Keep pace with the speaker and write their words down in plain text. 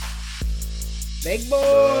Big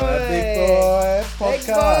boy! Big boy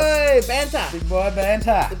podcast. Big boy banter! Big boy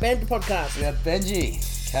banter. The banter podcast. We got Benji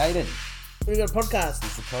Caido. We got a podcast.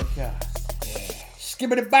 It's a podcast. Yeah.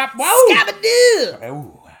 Skibbity bop. Whoa! Scabadoo!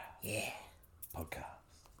 Oh. Yeah. Podcast.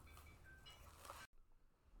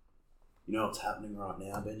 You know what's happening right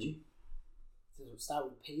now, Benji? So we'll start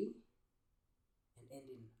with P and end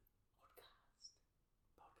in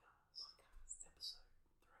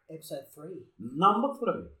episode 3. Number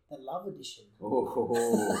 3. The love edition. Oh,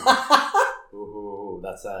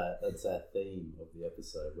 that's our theme of the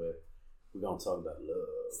episode where we're going to talk about love.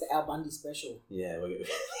 It's the Al Bundy special. Yeah,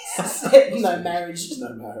 No marriage. No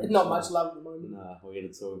marriage. Not much love at the moment. Nah, we're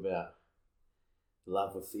going to talk about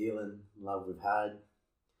love we're feeling, love we've had.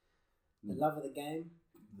 The love of the game.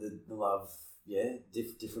 The love, yeah,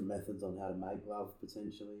 different methods on how to make love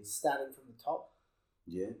potentially. Starting from the top.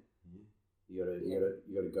 Yeah. You gotta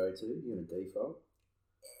go to. You gotta default.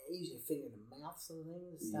 Usually a finger in the mouth sort of thing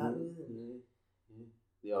to start with. And... Yeah.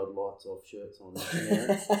 The old lights off shirts on.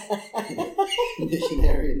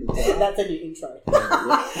 Missionary in the dark. That's a new intro.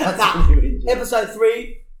 That's a new intro. Episode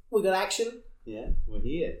 3, we got action. Yeah, we're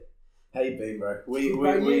here. How you been, bro?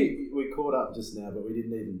 We caught up just now, but we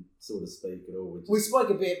didn't even sort of speak at all. We spoke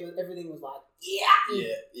a bit, but everything was like,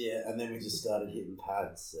 yeah. Yeah, and then we just started hitting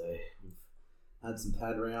pads. So we've had some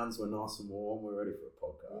pad rounds. We're nice and warm. We're ready for a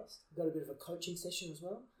podcast. Got a bit of a coaching session as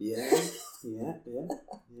well. Yeah.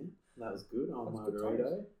 That was good on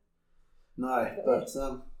Margarito. No, but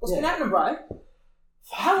what's been happening, bro?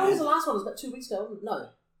 How long was the last one? It was about 2 weeks ago. No,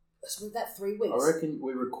 was that 3 weeks? I reckon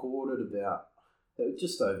we recorded about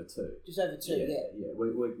just over 2. Just over 2, yeah.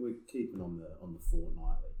 We're keeping on the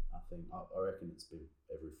fortnightly. I think I reckon it's been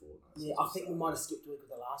every fortnight. Yeah, I think we might have skipped a week with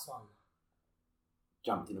the last one.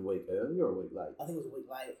 Jumped in a week early or a week late? I think it was a week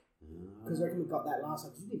late. Because I reckon we got that last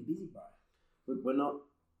time. Because we've been busy, bro.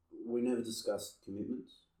 We never discussed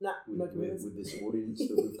commitments. No commitments. With this audience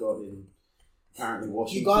that we've got in apparently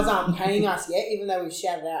Washington. You guys aren't paying us yet, even though we've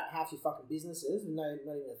shouted out half your fucking businesses. Not even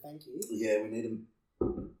a thank you. Yeah, we need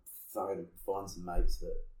to find some mates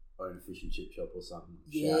that own a fish and chip shop or something.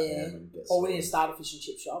 Yeah. Shout them and get or we need to start a fish and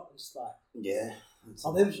chip shop and just like... Yeah.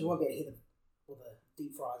 Then we won't be able to hear all the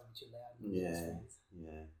deep fries will be too loud.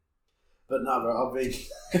 Yeah. But no, bro, I've been...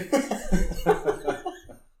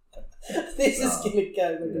 This is going to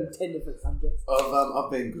go maybe 10 different subjects. I've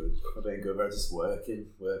been good. Bro. Just working,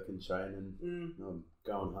 training. I'm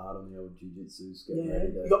going hard on the old jiu-jitsu. Getting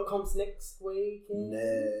ready to... You got comps next weekend?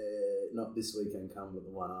 Nah, not this weekend come, but the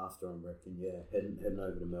one after, I reckon. Yeah, heading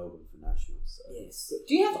over to Melbourne for nationals. So. Yes.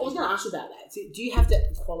 Do you have? I was going to ask you about that. Do you have to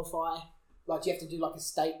qualify? Like, do you have to do like a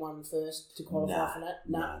state one first to qualify for that?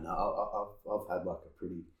 No. I've had like a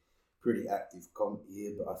pretty active comp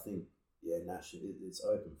year, but I think national it's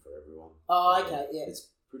open for everyone. Oh, okay, yeah. It's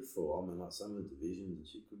pretty full. I mean, like some of the divisions and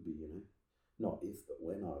shit could be, not if but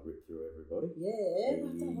when I rip through everybody. Yeah, I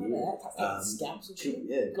don't know that. Scalps and shit.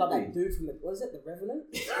 Yeah, like that dude from the Revenant?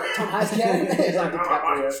 Like Tom Haskell. He's like,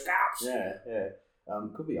 scalps. Yeah.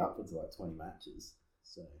 Could be upwards of like 20 matches.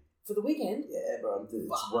 So for the weekend? Yeah, bro.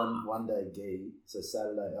 It's one day gi. So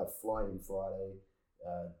Saturday, I fly in Friday,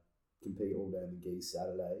 compete all day in the gi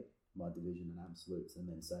Saturday, my division and absolutes, and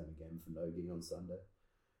then same again for no gi on Sunday.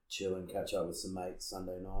 Chill and catch up with some mates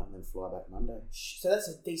Sunday night, and then fly back Monday. So that's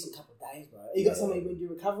a decent couple of days, bro. You got somewhere you can do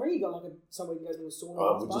recovery? You got like somewhere you can go to a sauna?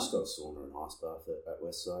 Oh, we just got a sauna and ice bath at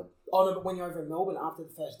Westside. Oh no, but when you're over in Melbourne after the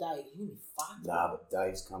first day, you're gonna be fucked. Nah, but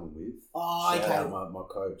Dave's coming with. Oh, okay. My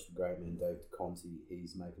coach, great man, Dave Conti,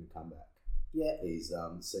 he's making a comeback. Yeah. He's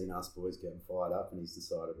seen us boys getting fired up, and he's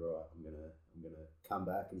decided, right, I'm gonna come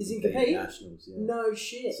back and compete at nationals. Yeah. No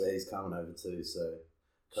shit. So he's coming over too. So.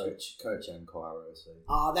 Coach and Cairo. So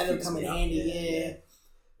that'll come in handy, yeah.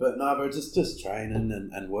 But no, bro, just training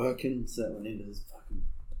and working, settling into this fucking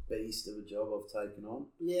beast of a job I've taken on.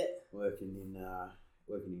 Yeah. Working in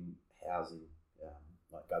housing,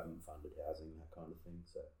 like government funded housing, that kind of thing.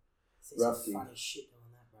 So roughly funny shit on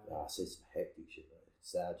that, bro. I see some hectic shit, bro.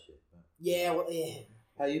 Sad shit. But, yeah, well, yeah.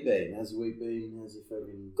 How you been? How's the week been? How's your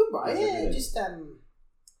fucking good, bro?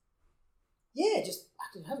 Yeah, just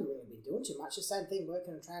I haven't really been doing too much. The same thing,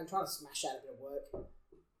 working and training, trying to smash out a bit of work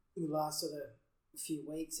in the last sort of few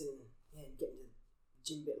weeks, and getting to the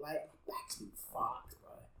gym a bit late. My back's been fucked,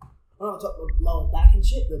 bro. When I got the lower back and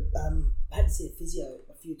shit, I had to see a physio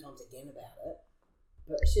a few times again about it.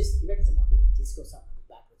 But it's just, you reckon it might be a disc or something,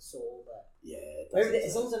 the back that's sore, but yeah.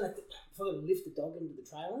 As long as I if I lift the dog into the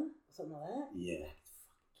trailer or something like that, yeah.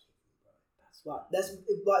 That's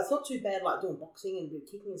it's not too bad like doing boxing and a bit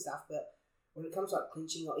of kicking and stuff, but when it comes to like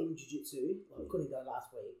clinching or even jiu-jitsu, couldn't go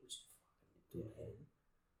last week, which is fucking doing.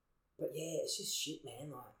 But yeah, it's just shit,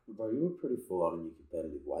 man. Like, bro, you were pretty full on in your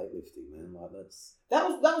competitive weightlifting, man. Like That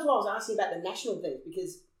was why I was asking about the national things,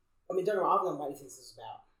 because I mean, don't know, I've done weightlifting since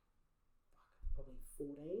about probably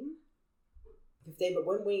 14, 15, but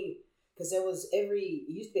when because there was it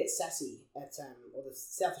used to be at Sassy or the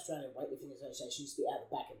South Australian Weightlifting Association used to be out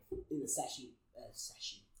the back in the Sassy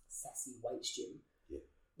weights gym. Yeah.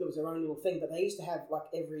 There was their own little thing, but they used to have like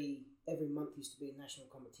every month used to be a national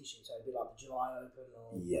competition, so it'd be like the July Open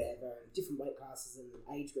or whatever, and different weight classes and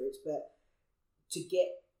age groups. But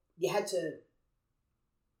you had to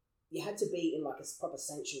be in like a proper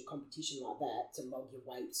sanctioned competition like that to log your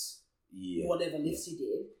weights, whatever lifts you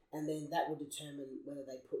did, and then that would determine whether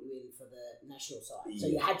they put you in for the national side. So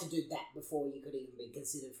you had to do that before you could even be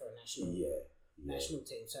considered for a national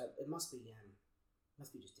team. So it must be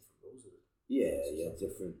just different rules of it. Yeah,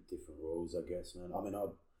 different rules, I guess, man. I mean,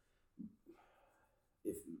 I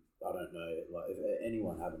don't know, like if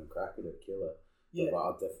anyone having a crack at it, kill it. But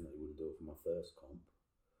I definitely wouldn't do it for my first comp.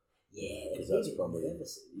 Yeah, because that's probably a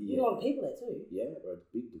lot of people there too. Yeah, but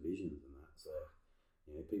big divisions and that, so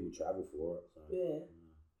people travel for it. So. Yeah.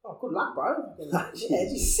 Oh, good luck, bro.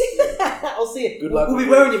 I'll see you. Good luck. We'll be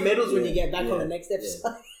wearing your medals when you get back on the next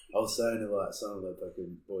episode. I was saying to like some of the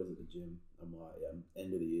fucking boys at the gym, I'm like,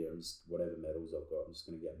 end of the year, whatever medals I've got, I'm just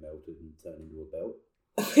going to get melted and turn into a belt.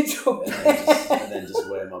 and then just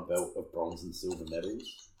wear my belt of bronze and silver medals.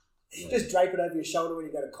 Just drape it over your shoulder when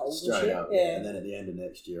you go to Coles and shit. Up, yeah. And then at the end of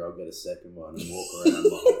next year, I'll get a second one and walk around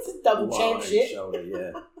like it's a double champ shit. Shoulder,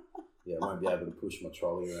 yeah. I won't be able to push my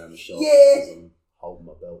trolley around the shop because I'm holding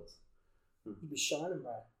my belt. You'd be shining,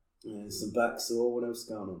 bro. Yeah, some back sore. What else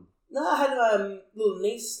going on? No, I had a little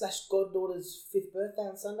niece / goddaughter's 5th birthday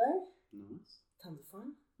on Sunday. Nice. Tons of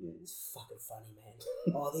fun. Yeah. It's fucking funny, man.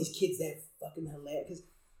 Oh, these kids, they're fucking hilarious. Because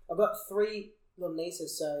I've got 3 little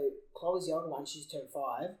nieces. So Chloe's the older one. She's turned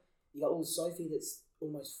 5. You got little Sophie that's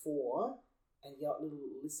almost 4. And you got little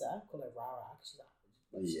Alyssa, call her Rara. She's like,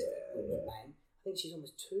 a good name. I think she's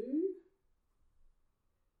almost 2.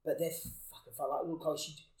 But they're fucking fun. Like little Chloe,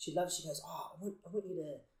 she loves. She goes, oh, I want you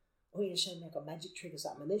to show me like a magic trick or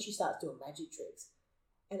something. And then she starts doing magic tricks.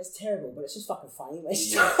 And it's terrible, but it's just fucking funny when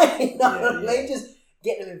she's trying, you know what I mean? Just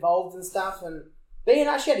getting them involved and stuff. But you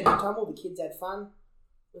know, she had a good time. All the kids had fun.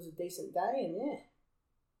 It was a decent day, and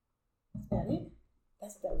that's about it.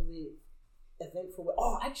 That was the eventful.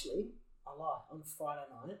 Oh, actually, I lied. On Friday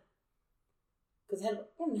night, because I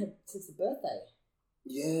haven't had since the birthday.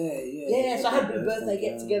 Yeah. So I had a big birthday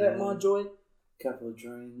get together at my joint. Couple of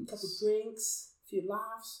drinks, a few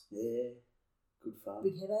laughs. Yeah, good fun.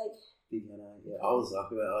 Big headache. Yeah. I was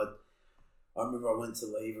lucky about it. I remember I went to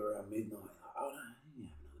leave around midnight. Like, oh no, I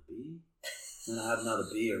didn't have another beer. And I had another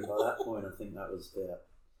beer, and by that point, I think that was about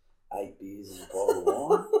 8 beers and a bottle of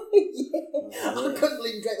wine. I couldn't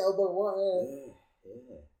believe you drank the whole bottle of wine.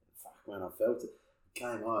 Yeah. Fuck, man, I felt it.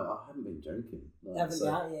 Came home. I haven't been drinking.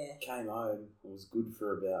 Came home. It was good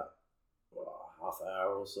for about half an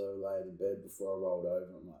hour or so. Laying in bed before I rolled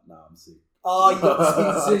over. I'm like, nah, I'm sick. Oh, you got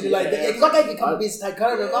as soon as you laid there. Because I gave you a couple of beers to take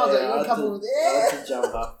home. And I was like, you want a couple of... I had to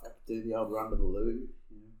jump up, do the old run to the loo.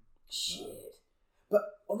 Shit. No. But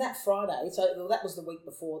on that Friday, so that was the week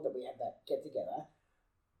before that we had that get-together.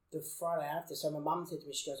 The Friday after, so my mum said to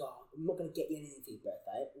me, she goes, oh, I'm not going to get you anything for your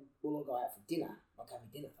birthday. We'll all go out for dinner. I'll have you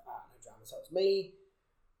dinner. No drama. So it's me,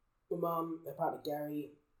 my mum, her partner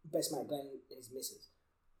Gary, best mate Glenn, and his missus.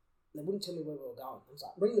 And they wouldn't tell me where we were going. I was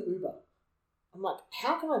like, ring the Uber. I'm like,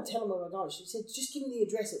 how can I tell them where we're going? She said, just give me the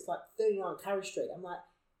address. It's like 39 Curry Street. I'm like,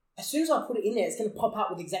 as soon as I put it in there, it's going to pop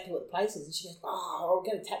up with exactly what the place is. And she goes, oh, I'll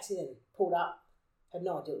get a taxi then. Pulled up. Had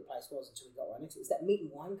no idea what the place was until we got right next to it. Is that Meat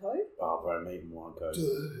and Wine Co? Oh, bro, Meat and Wine Co.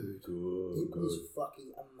 Dude. Good. It was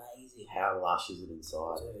fucking amazing. How lush is it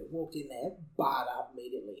inside? Dude, walked in there, barred up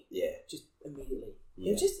immediately. Yeah. Just immediately.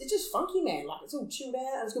 Yeah. It's just funky, man. Like, it's all chilled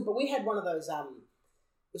out. It's good. But we had one of those,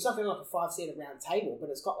 it's something like a 5-seater round table, but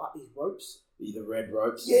it's got like these ropes. The red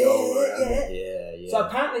ropes. Yeah. So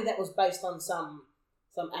apparently that was based on some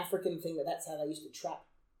African thing that's how they used to trap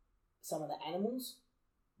some of the animals.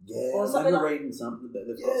 Yeah, I remember reading something, but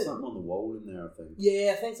they've got something on the wall in there, I think.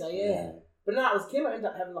 Yeah, I think so, yeah. But no, it was killer. I ended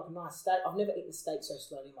up having like a nice steak. I've never eaten a steak so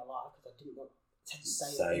slowly in my life because I didn't want to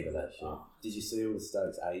savour that shit. Oh. Did you see all the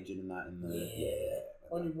steaks aging and that in the... Yeah.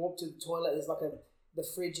 When you walk to the toilet, there's like the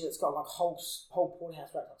fridge and it's got like whole porterhouse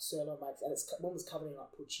rack like sirloin makes, and one was covered in like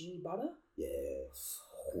porcini butter. Yeah.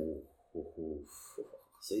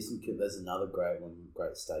 See some... There's another great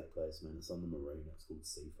steak place, man. It's on the marina. It's called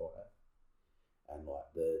Seafire. And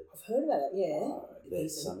like I've heard about it, yeah.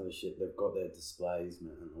 Some of the shit they've got their displays,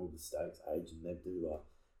 man, and all the steaks aging. They do like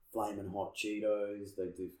flaming hot Cheetos.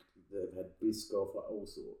 They've had Biscoff, like all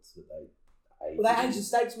sorts that they aged. Well, they age the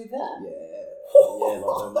steaks with that. Yeah, like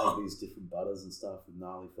they'll make these different butters and stuff with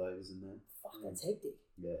gnarly flavours in there. Fuck, that's hectic.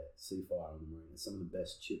 Yeah, sea fire on the marina. Some of the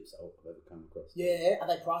best chips I've ever come across. Yeah, are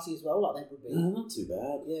they pricey as well? Like they would be. No, not too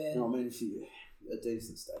bad. Yeah. No, I mean, if you a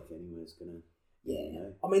decent steak anyway is gonna. Yeah. You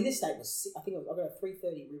know. I mean, this steak was. I think I got a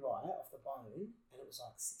 330 ribeye off the bone, and it was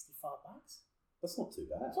like $65. That's not too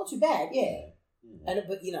bad. It's not too bad, yeah. Yeah. And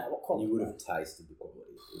but you know what quality? You would have tasted the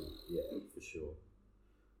quality. Yeah, for sure.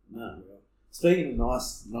 No. Yeah. Speaking of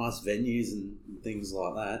nice venues and things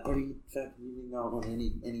like that, you been going on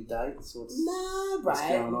any dates? Nah, bro. What's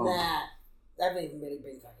going on? Nah. They haven't even really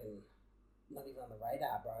been fucking not even on the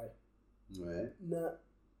radar, bro. Yeah. No.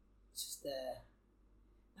 It's just nah,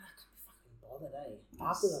 I can't be fucking bothered, eh?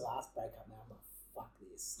 After the last breakup now, I'm like, fuck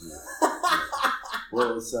this.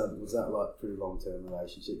 Well, was that like a pretty long term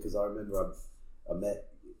relationship? Because I remember I met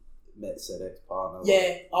said ex partner.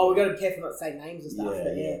 Yeah. We've got to be careful not to say names and stuff.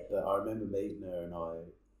 Yeah. But I remember meeting her, and I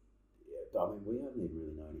mean, we haven't even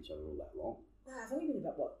really known each other all that long. Nah, it's only been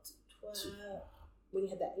about what 12. When you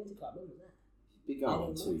had that interclub, when was that? Been going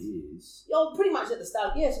on 2 years. Oh, pretty much at the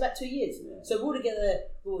start. Yeah, it's about 2 years. Yeah. So we were together.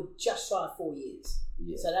 We were just shy of 4 years.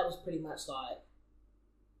 Yeah. So that was pretty much like.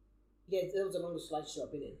 Yeah, that was the longest relationship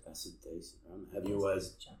I've been in. That's a decent run. Have you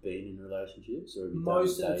always been in relationships, or have you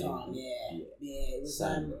Most done of the dating? time, yeah. It was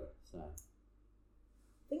Same, bro. Same.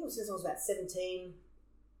 I think it was since I was about 17.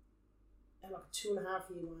 And like a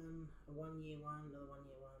 2.5 year one, a 1 year one, another 1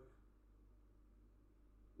 year one.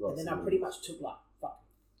 Lots and then of I pretty much took like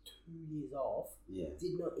 2 years off. Yeah.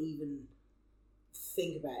 Did not even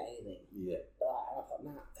think about anything. Yeah. I thought,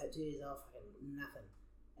 nah, take 2 years off, nothing.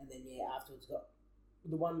 And then afterwards got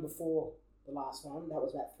the one before the last one. That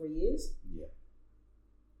was about 3 years. Yeah.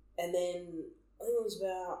 And then I think it was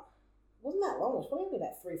wasn't that long. It was probably only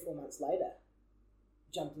about 3-4 months later.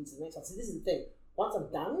 Jumped into the next one. So this is the thing. Once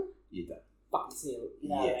I'm done, You're done. fucking seal. You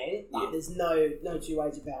know what I mean? Like, there's no two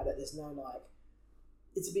ways about it. There's no like.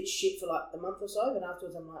 It's a bit shit for like a month or so, but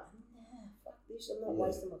afterwards I'm like, nah, fuck this. I'm not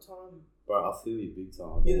wasting my time. Bro, I feel you big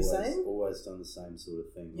time. You're the same? Always done the same sort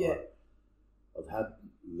of thing. Yeah. Like, I've had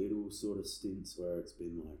little sort of stints where it's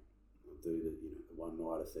been like, I'll do the one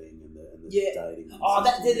nighter thing and the dating. Oh,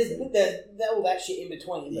 there's all that shit in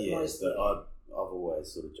between. But but I've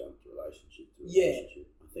always sort of jumped relationship to Yeah. relationship.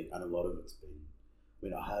 I think, and a lot of it's been. I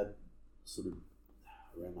mean, I had sort of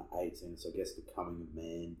around like 18, so I guess becoming a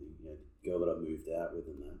man, the girl that I moved out with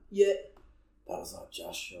and that. Yeah. That was like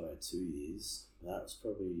just shy of 2 years. That was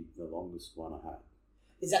probably the longest one I had.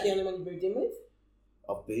 Is that the only one you moved in with?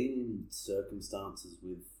 I've been in circumstances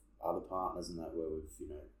with other partners and that where we've,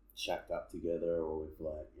 shacked up together or we've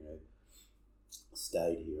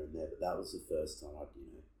stayed here and there, but that was the first time I'd,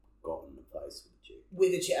 gotten a place with a chick.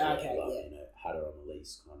 With a chick, Yeah, okay, like, had her on a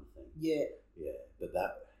lease kind of thing. Yeah. Yeah, but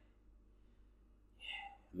that,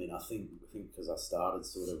 I mean, I think because I started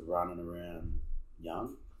sort of running around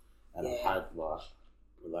young and I had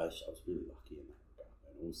relationships, I was really lucky in that regard.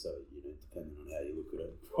 And also, depending on how you look at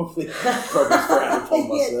it, probably frowned upon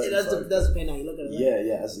by certain it folk. does depend how you look at it.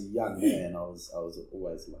 Yeah, as a young man, I was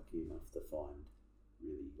always lucky enough to find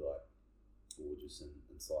really gorgeous and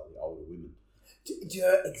slightly older women.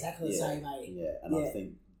 You're exactly the same, mate. Yeah, and I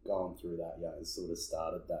think going through that, it sort of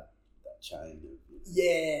started that chain of.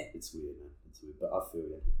 It's weird, man. It's weird, but I feel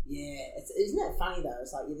you. Yeah, isn't that funny though?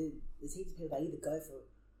 It's like there's heaps of people that either go for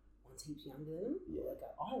one's heaps younger than them, or they go,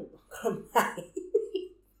 I've got a mate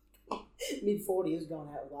mid-40s going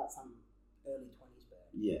out with like some early 20s bird.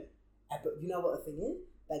 Yeah. But you know what the thing is?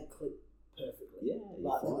 They click perfectly. Yeah,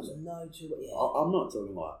 like there was no two. Yeah. I'm not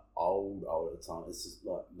talking like old at the time. It's just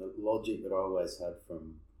like the logic that I always had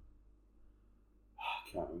from. I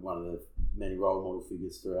can't remember, one of the many role model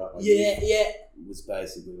figures throughout my youth was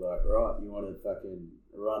basically like, right, you want to fucking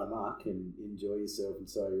run amok and enjoy yourself and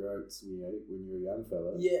sow your oats, when you're a young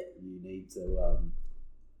fella. Yeah. You need to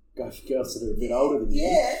go for girls that are a bit older than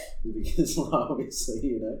you. Because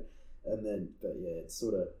obviously, and then, but yeah, it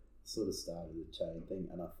sort of started a chain thing,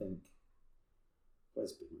 and I think I've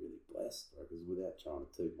always been really blessed, because without trying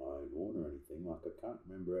to toot my own horn or anything, like I can't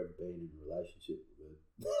remember ever being in a relationship with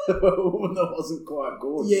a woman that wasn't quite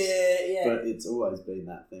gorgeous. Yeah. But it's always been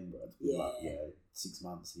that thing, bro. It's been like 6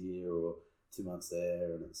 months here or 2 months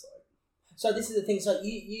there, and it's like. So this is the thing. So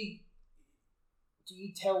you do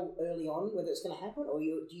you tell early on whether it's going to happen, or do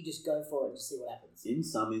you just go for it and just see what happens? In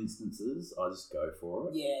some instances, I just go for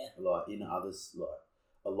it. Yeah. Like in others, like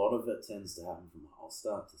a lot of it tends to happen from I'll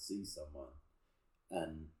start to see someone,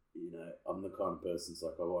 and you know, I'm the kind of person that's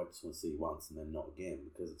like, oh, I just want to see you once and then not again,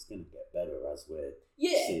 because it's going to get better as we're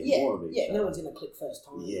seeing more of each other. No one's going to click first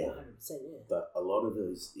time. Yeah. 100%, yeah. But a lot of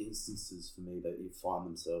those instances for me that you find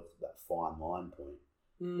themselves at that fine line point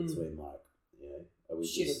between, like, you know, are we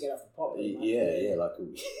shit just, will get off the pot. yeah, like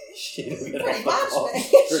shit will get pretty off the pot. much, man.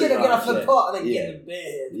 Shit will get off the pot and then get in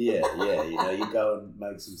bed. Yeah, you know, you go and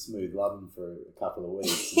make some smooth loving for a couple of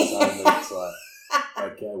weeks and suddenly it's like,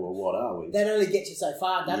 okay, well, what are we? That only gets you so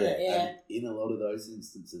far, doesn't it? Yeah. And in a lot of those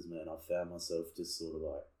instances, man, I found myself just sort of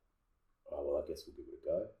like, oh, well, I guess we'll give it a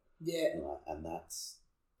go. Yeah. And that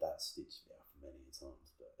stitched me out for many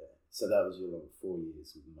times. But yeah. So that was your 4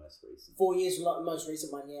 years with the most recent. 4 years was like the most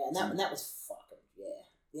recent one, yeah. And that was fucking, yeah.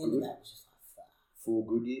 The end of that was just like, fuck. 4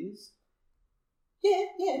 good years? Yeah.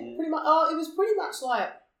 Pretty much. Oh, it was pretty much like,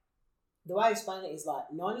 the way I explain it is like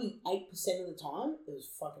 98% of the time, it was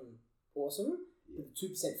fucking awesome. Yeah.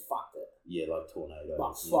 2% fucked it. Yeah, like tornadoes.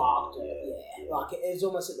 Like, fucked it, yeah. Like, it was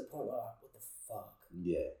almost at the point where, like, what the fuck?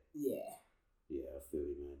 Yeah. Yeah. Yeah, I feel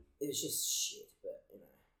you, man. It was just shit, but, you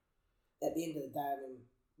know. At the end of the day, I mean,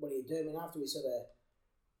 what do you do? I mean, after we sort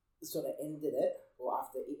of ended it, or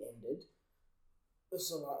after it ended, it was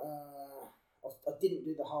sort of like, I didn't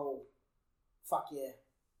do the whole fuck yeah,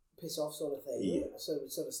 piss off sort of thing. Yeah. So we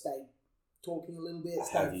sort of stayed talking a little bit.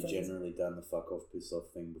 Have you generally done the fuck off, piss off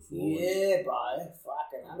thing before? Yeah, bro.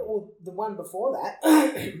 Fucking hell. Well, the one before that,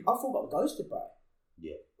 I full got ghosted, bro.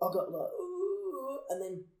 Yeah. I got like, ooh, and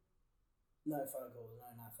then no phone calls, no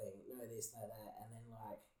nothing, no this, no that, and then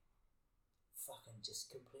like, fucking just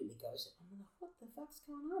completely ghosted. I'm like, what the fuck's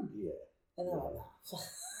going on? Yeah. And then I'm like,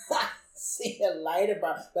 nah. See you later,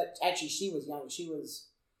 bro. But actually, she was young.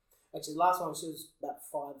 Actually, the last one, she was about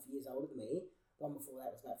 5 years older than me. The one before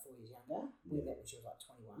that was about 4 years younger. We met when she was like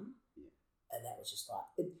 21. Yeah. And that was just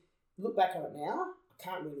like, look back on it now, I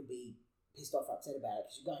can't really be pissed off or upset about it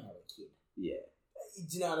because you're going out with a kid. Yeah.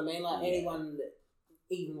 Do you know what I mean? Like anyone that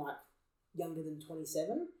even like younger than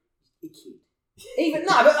 27, a kid. Even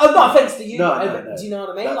no, but no offense to you, no. Do you know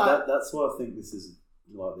what I mean? That's why I think this is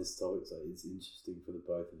like this topic. So it's interesting for the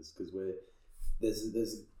both of us because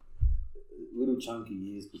there's little chunky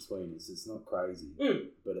years between us. It's not crazy,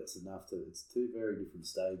 but it's enough to. It's two very different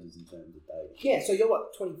stages in terms of dating. Yeah. So you're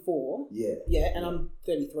what, 24? Yeah. Yeah, and I'm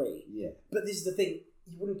 33. Yeah. But this is the thing: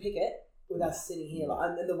 you wouldn't pick it with us sitting here,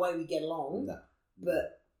 like, and the way we get along. No.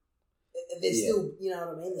 But there's still, you know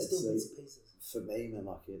what I mean? There's still bits and pieces. For me, man,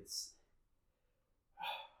 like it's.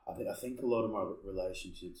 I think a lot of my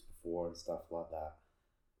relationships before and stuff like that,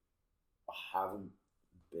 I haven't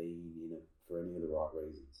been in it for any of the right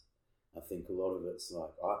reasons. I think a lot of it's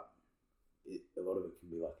like a lot of it can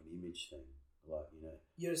be like an image thing, like, you know.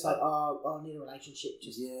 You're just like, I need a relationship.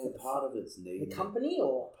 Just part of it's needing the company,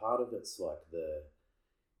 or part of it's like the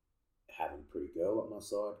having a pretty girl at my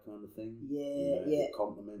side kind of thing. Yeah, It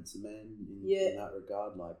compliments a man in that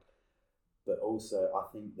regard, like. But also,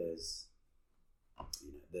 I think there's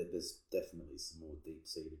definitely some more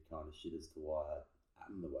deep-seated kind of shit as to why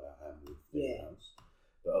I am the way I am with females.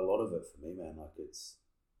 But a lot of it for me, man, like it's.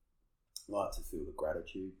 I like to feel the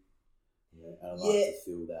gratitude, and I like to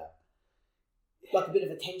feel that, like a bit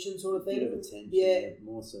of attention, sort of thing. A bit of attention,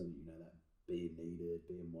 more so, you know, that being needed,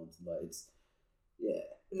 being wanted, like it's,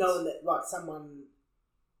 knowing that like someone,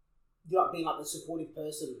 like being like the supportive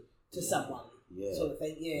person to someone, sort of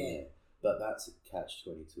thing, yeah. But that's a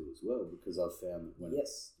catch-22 as well, because I've found that when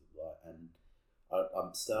it's like, and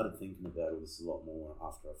I started thinking about all this a lot more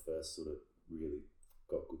after I first sort of really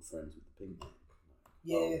got good friends with the Pink Man.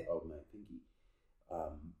 Old mate Pinky,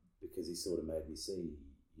 because he sort of made me see,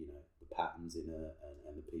 you know, the patterns in it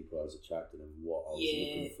and the people I was attracted and what I was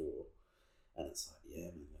looking for, and it's like,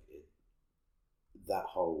 man, like that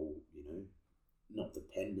whole, you know, not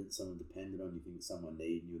dependent, someone dependent on you, think someone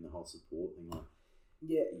needing you, and the whole support thing, like,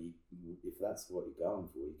 if that's what you're going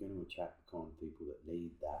for, you're going to attract the kind of people that need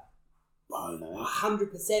that.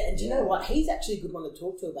 100%. And do you know what? He's actually a good one to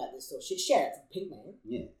talk to about this sort of shit. Shout out to Pink Man.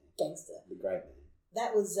 Yeah. Gangster. The great man.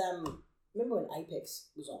 That was, remember when Apex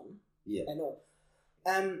was on? Yeah. And all.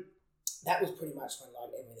 That was pretty much when,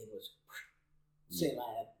 like, everything was, see you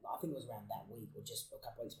later. I think it was around that week or just a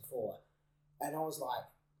couple of weeks before. And I was like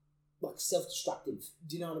self-destructive.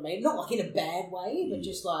 Do you know what I mean? Not like in a bad way, but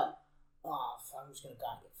just like, I'm just going to go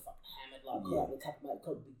and get fucking hammered. Like, caught up with a couple of mates,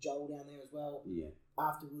 caught Big Joel down there as well. Yeah.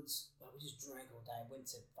 Afterwards, like, we just drank all day, went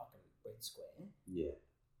to fucking Red Square. Yeah.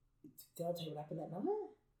 Did I tell you what happened that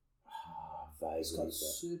night? Vaguely.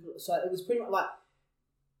 So it was pretty much like,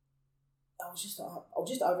 I was just over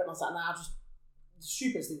it, and I was like, nah, just the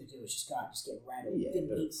stupidest thing to do is just go out and just get rattled.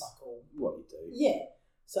 Didn't eat fuck all. What you do. Yeah.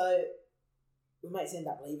 So my mates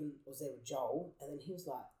ended up leaving. I was there with Joel, and then he was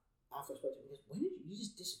like, after I spoke to him, he goes, when did you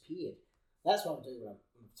just disappeared? That's what I do when I've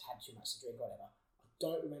had too much to drink or whatever. I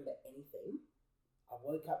don't remember anything. I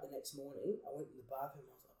woke up the next morning, I went to the bathroom,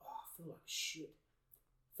 and I was like, oh, I feel like shit.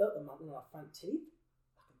 Felt the muffin on my front teeth.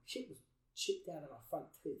 Fucking shit was chipped out of my front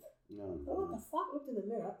tooth. No. What the fuck? Looked in the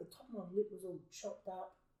mirror, the top of my lip was all chopped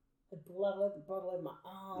up. Had blood all over my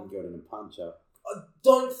arm. You got in a punch up. I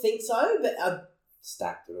don't think so, but I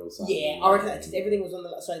stacked it or something. yeah, I reckon because everything was on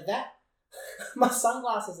the so that my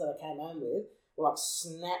sunglasses that I came home with were like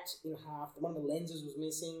snapped in half. One of the lenses was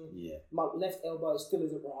missing. Yeah. My left elbow still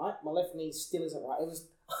isn't right. My left knee still isn't right. It was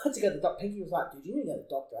I had to go to the doctor. Pinky was like, dude, you need to go to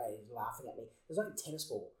the doctor. Eh? He was laughing at me. It was like a tennis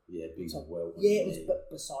ball. Yeah, big so, well. Yeah, it was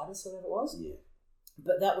beside us, whatever it was. Yeah.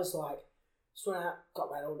 But that was like, just went out, got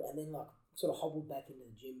rattled, and then like sort of hobbled back into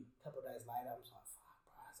the gym a couple of days later. I was like, fuck,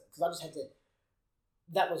 bro. Because I just had to,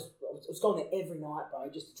 I was going there every night, bro,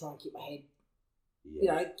 just to try and keep my head, you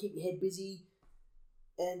know, keep your head busy.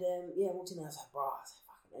 And I walked in and I was like, bro,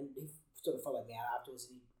 fucking, and he sort of followed me out afterwards,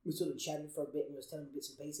 and we sort of chatted for a bit and was telling me bits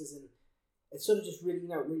and pieces, and it sort of just really,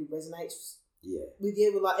 really resonates. Yeah. With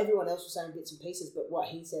you, with like everyone else was saying bits and pieces, but what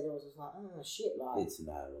he said, I was just like, oh shit, like it's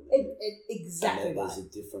nail on exactly. And there's a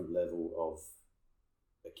different level of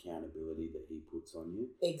accountability that he puts on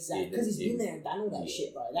you. Exactly, because he's been there and done all that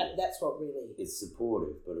shit, bro. That's what really. It's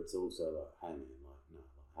supportive, but it's also like, hey man, like no,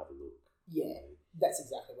 like, have a look. Yeah, that's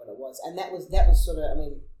exactly what it was, and that was sort of. I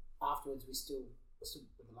mean, afterwards we still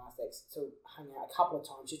with the last ex, still hung out a couple of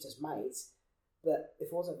times just as mates. But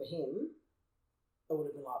if it wasn't for him, I would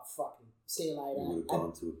have been like, fucking, see you later. You would have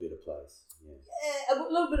gone to a better place. Yeah, a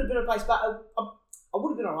little bit of a better place, but I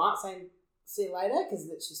would have been alright saying see you later, because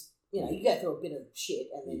it's just, you know, you go through a bit of shit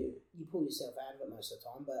and then you pull yourself out of it most of the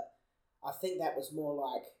time. But I think that was more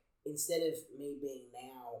like, instead of me being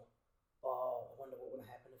now, oh, I wonder what would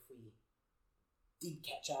have happened if we did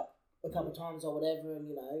catch up a couple of times or whatever, and,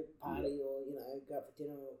 you know, party or, you know, go out for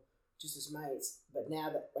dinner or just as mates. But now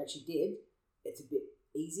that we actually did, it's a bit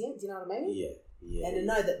easier. Do you know what I mean? Yeah. Yeah. And to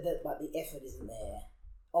know that like the effort isn't there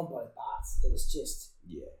on both parts. It's just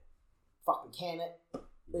fucking can it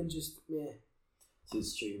and just So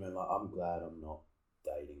it's true, man. Like, I'm glad I'm not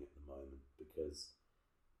dating at the moment, because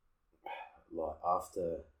like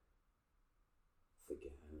after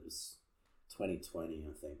it was 2020,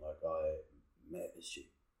 I think, like I met this shit,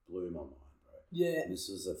 blew my mind, bro. Yeah. And this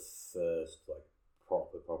was the first like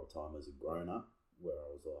proper time as a grown up where I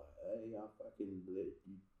was like, hey, I fucking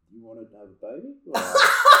you want to have a baby? Like,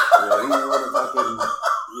 you want to fucking,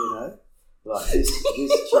 you know, like this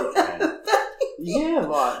chick, man. Yeah,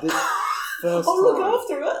 like this first I'll look time.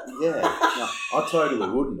 after it. Yeah, no, I totally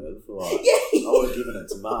wouldn't have. Like, I would have given it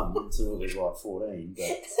to mum until it was like 14. But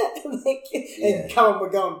and come on, we're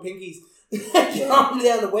going pinkies. Come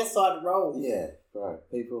down the west side roll. Yeah, bro.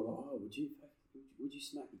 People are like, oh, would you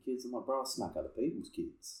smack your kids? I'm like, bro, I smack other people's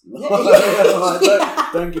kids.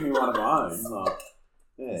 Like, don't give me one of my own. Like,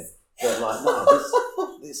 yeah. But like,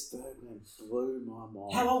 no, this bird, man, blew my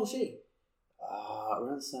mind. How old was she?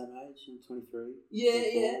 Around the same age, 23. Yeah,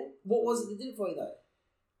 24. Yeah. What was it that did it for you,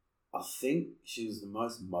 though? I think she was the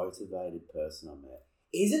most motivated person I met.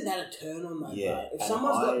 Isn't that a turn on, though, yeah, bro? If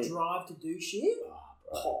someone's got drive to do shit...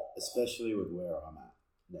 bro, especially with where I'm at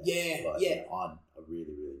now. Yeah, like, yeah. You know, I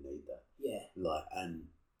really, really need that. Yeah. Like, and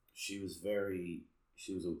she was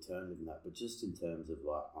alternative in that, but just in terms of,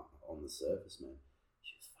 like, on the surface, man,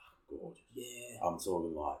 she was fucking gorgeous. Yeah. I'm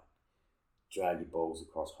talking, like, drag your balls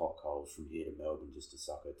across hot coals from here to Melbourne just to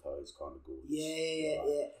suck her toes, kind of gorgeous. Yeah, like,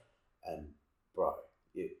 yeah. And, bro,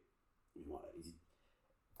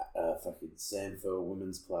 fucking Sandford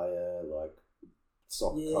women's player, like,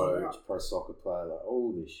 soccer coach, pro soccer player, like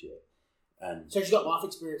all this shit. And so she's got life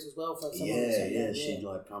experience as well for someone. Yeah. She'd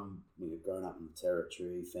like come, grown up in the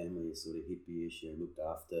territory, family sort of hippie-ish, and looked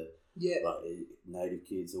after like native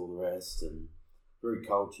kids, all the rest, and very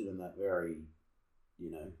cultured and that very,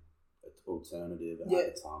 alternative. And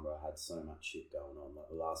at the time, where I had so much shit going on, like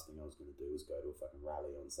the last thing I was going to do was go to a fucking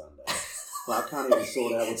rally on Sunday. Like, I can't even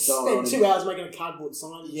sort out what's going on. Spend 2 hours making a cardboard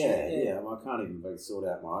sign. Yeah. I can't even sort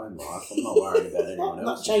out my own life. I'm not worrying about anyone else.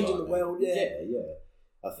 Not changing the world. Yeah.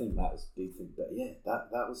 I think that was a big thing. But yeah,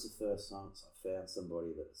 that was the first time I found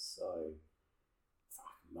somebody that's so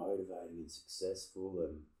fucking motivating and successful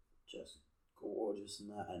and just gorgeous and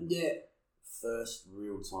that. And first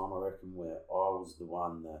real time, I reckon, where I was the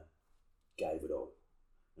one that gave it all.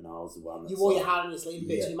 And I was the one that... You wore your heart on your sleeve a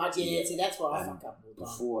bit too much. Yeah, see, that's why I fuck up all the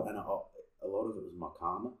time. Before, and a lot of it was my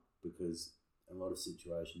karma, because in a lot of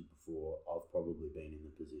situations before, I've probably been in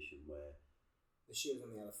the position where the shoe was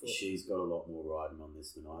on the other foot. She's got a lot more riding on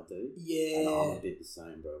this than I do. Yeah. And I'm a bit the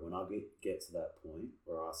same, bro. When I get to that point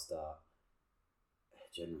where I start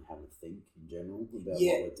generally having to think in general about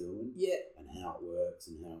Yeah. what we're doing and how it works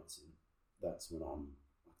and how it's. That's when I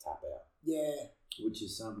tap out. Yeah. Which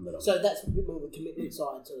is something that I'm. So that's a bit more of a commitment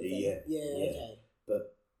side sort of thing. Yeah. Okay.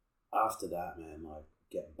 But after that, man, like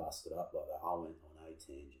getting busted up like that, I went on a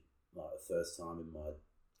tangent. Like the first time in my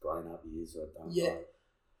grown-up years, I'd done. Yeah. Like,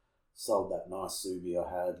 sold that nice Subi I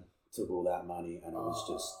had, took all that money, and it was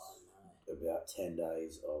just about 10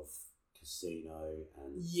 days of casino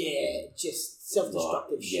and just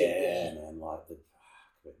self-destructive shit. Yeah, man, like the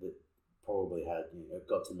probably had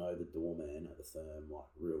got to know the doorman at the firm like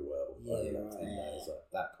real well over that 10 days, like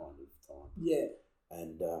that kind of time. Yeah,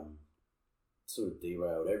 and sort of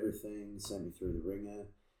derailed everything, sent me through the ringer,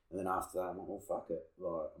 and then after that, I'm like, well, fuck it,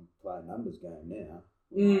 like I'm playing numbers game now.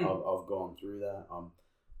 I've gone through that.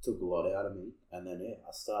 Took a lot out of me, and then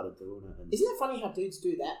I started doing it. And isn't it funny how dudes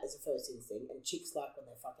do that as a first instinct, and chicks like when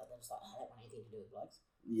they fuck up, they're just like, I don't want anything to do with blokes.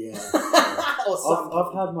 Yeah, or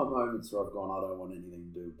I've had my moments where I've gone, I don't want anything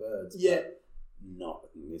to do with birds. Yeah, but not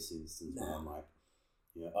in this instance. No. Where I'm like,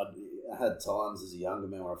 I had times as a younger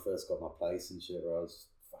man where I first got my place and shit, where I was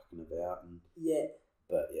fucking about, and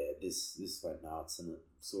but this went nuts, and it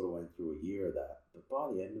sort of went through a year of that. But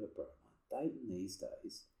by the end of it, bro, like, dating these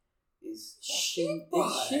days is shit,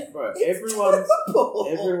 bro.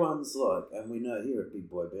 Everyone's like, and we know here at Big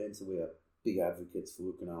Boy Banter, we are big advocates for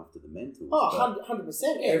looking after the mentals. Oh,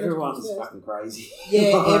 100%. Everyone's fucking crazy.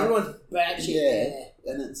 Yeah, everyone's bad shit.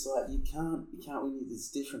 Yeah, and it's like you can't win this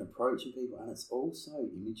different approach in people, and it's also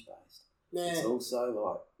image based. Yeah. It's also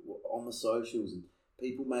like on the socials, and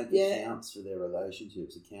people make accounts for their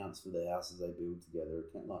relationships, accounts for the houses they build together.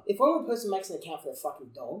 Like, if one person makes an account for their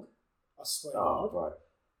fucking dog, I swear. Oh, bro.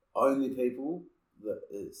 Only people that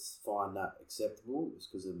find that acceptable is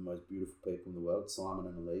because they're the most beautiful people in the world, Simon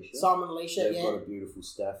and Alicia. They've got a beautiful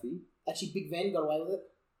staffy. Actually, Big Van got away with it.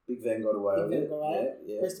 Big Van got away with it.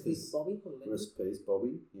 Yeah. Rest in peace, Bobby. Rest in peace,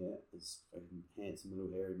 Bobby. Yeah, it's a handsome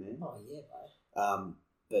little hairy man. Oh, yeah, bro.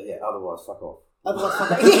 But yeah, otherwise, fuck off. Right,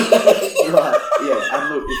 yeah,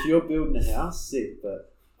 and look, if you're building a house, sick,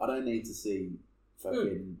 but I don't need to see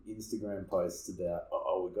fucking Instagram posts about,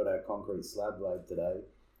 we got our concrete slab laid today.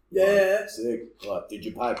 Yeah. Like, sick. Like, did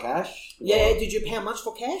you pay cash? Yeah, like, did you pay how much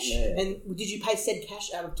for cash? Yeah. And did you pay said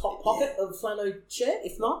cash out of top pocket of Flano shirt?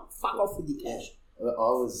 If not, fuck off with your cash. I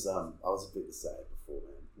was a bit the same before,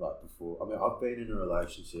 man. I mean, I've been in a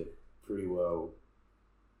relationship pretty well.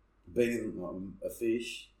 Been in a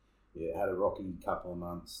fish. Yeah, had a rocky couple of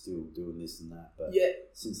months, still doing this and that. But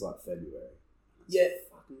since like February. It's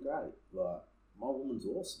fucking great. Like, my woman's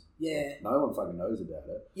awesome. Yeah. Like, no one fucking knows about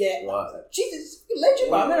it. Yeah. Like, she's a legend,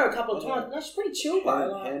 bro. I met her a couple of times. No, she's pretty chill,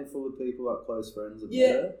 bro. A handful of people, like close friends, have met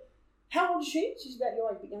her. How old is she? She's about your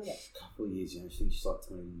age, but younger. A couple of years, I think she's like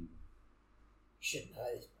 20. You should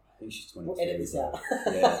know this, bro. I think she's 22. We'll edit this out.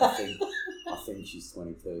 I think she's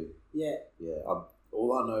 22. Yeah. Yeah.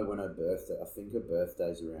 All I know when her birthday, I think her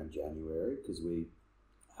birthday's around January, because we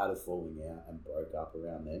had a falling out and broke up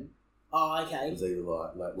around then. Oh, okay. It was either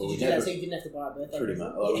like well, did you do that so you didn't have to buy a birthday? Pretty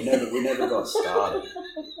much. Like, we never got started,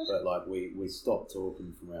 but like we stopped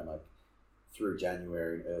talking from around like through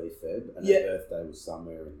January and early Feb, and her birthday was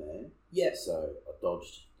somewhere in there. Yeah. So I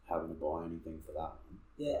dodged having to buy anything for that one.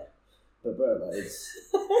 Yeah. But bro, like it's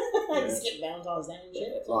just get Valentine's Day and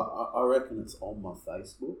shit. Like I reckon it's on my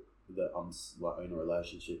Facebook that I'm like in a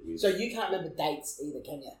relationship with. So you can't remember dates either,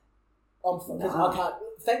 can you? Because I can't.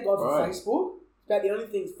 Thank God for Facebook. It's about the only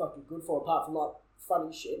thing it's fucking good for, apart from like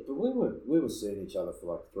funny shit. But we were seeing each other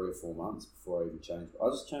for like 3 or 4 months before I even changed. I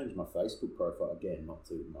just changed my Facebook profile again, not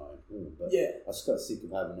to my own horn, but I just got sick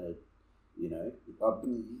of having a, you know how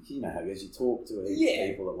it goes. You talk to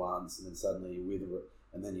people at once, and then suddenly you're with her,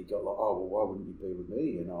 and then you got like, oh well, why wouldn't you be with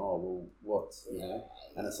me? And oh well, what's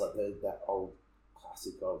and it's like that old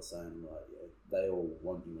classic old saying, like, they all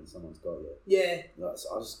want you when someone's got you. Yeah. Like,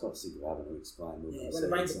 so I just got sick of having to explain. When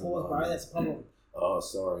it rains, it pours, bro. That's a problem. Oh,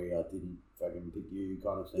 sorry, I didn't fucking pick you,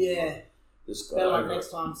 kind of thing. Yeah. Like, just better like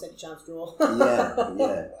next time, second chance draw. yeah.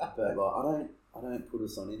 But like, I don't put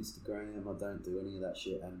us on Instagram. I don't do any of that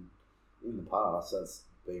shit. And in the past, that's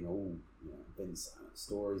been all been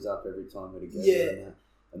stories up every time we're together. Yeah.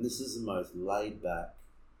 And this is the most laid back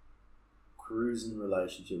cruising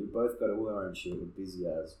relationship. We both got all our own shit. We're busy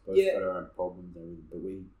as. Both got our own problems and everything, but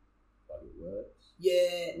we like it works.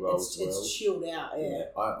 Yeah, it's chilled out.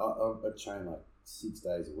 Yeah. I train like 6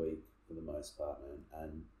 days a week for the most part, man,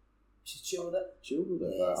 and she's chill with it. Chill with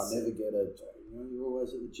it. Yes. I never get you're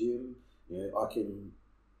always at the gym. I can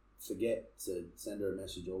forget to send her a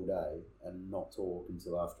message all day and not talk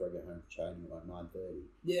until after I get home from training at like 9:30.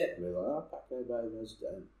 Yeah. We're like, okay, babe,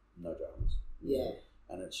 no dramas. Yeah.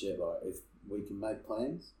 And it's shit like if we can make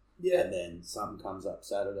plans. Yeah. And then something comes up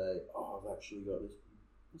Saturday. Oh, I've actually got this.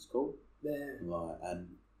 That's cool. Yeah. Like,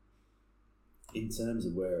 and in terms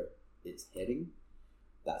of where it's heading,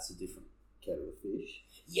 that's a different kettle of fish.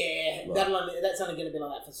 Yeah, Like, that's only going to be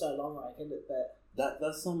like that for so long, I reckon. But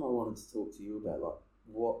that's something I wanted to talk to you about. Like,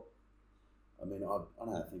 what? I mean, I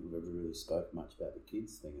don't think we've ever really spoken much about the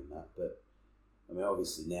kids thing and that, but I mean,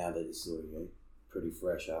 obviously now that you're sort of pretty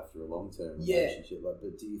fresh after a long-term relationship, like,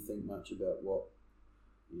 but do you think much about what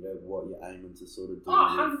you're aiming to sort of do?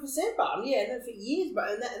 100%, but yeah, no, for years,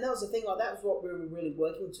 but and that was the thing. Like, that was what we were really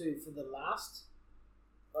working to for the last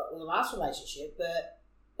relationship. But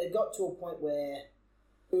it got to a point where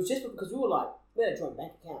it was just because we had a joint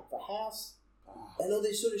bank account for a house and all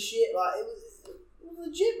this sort of shit. Like, it was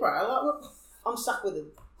legit, bro. Like, look, I'm stuck with a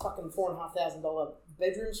fucking $4,500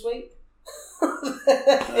 bedroom suite.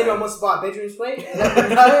 Anyone wants to buy a bedroom suite?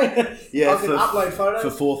 Yeah, I can upload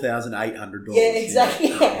photos for $4,800. Yeah, exactly.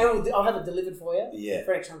 Yeah. And I'll have it delivered for you. Yeah,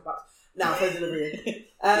 for $100. No, free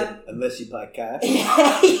delivery. Unless you pay cash.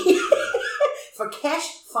 For cash,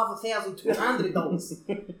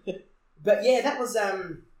 $5,200. But yeah, that was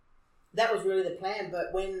really the plan.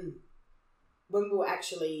 But when we were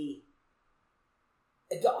actually,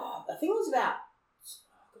 I think it was about.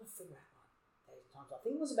 I've got to figure out days and times. I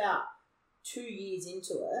think it was about 2 years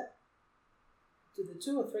into it. To the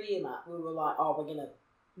 2 or 3 year mark, we were like, "Oh, we're gonna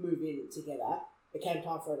move in together." It came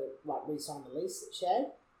time for her to like re-sign the lease that she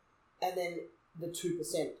had, and then the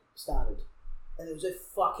 2% started, and it was a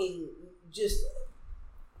fucking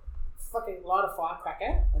light a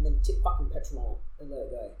firecracker and then tip fucking petrol on it and let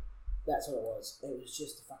it go. That's what it was. It was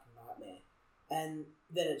just a fucking nightmare, and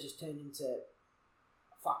then it just turned into,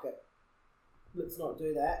 fuck it, let's not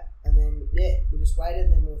do that. And then we just waited,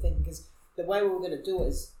 and then we were thinking, because the way we were going to do it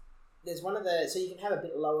is there's one of the, so you can have a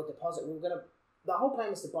bit lower deposit. The whole plan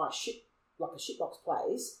was to buy a shitbox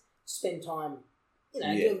place, spend time,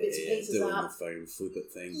 doing bits and pieces doing up. the phone flip it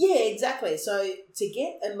thing. Yeah, exactly. So to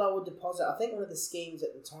get a lower deposit, I think one of the schemes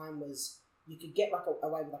at the time was you could get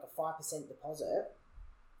away with a 5% deposit.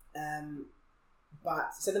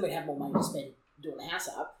 But so then we'd have more money to spend doing the house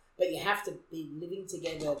up. But you have to be living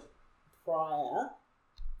together prior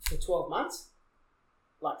for 12 months,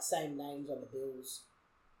 like same names on the bills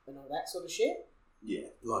and all that sort of shit. Yeah,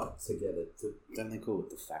 like together. Don't they call it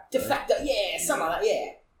de facto? De facto, yeah, something like that,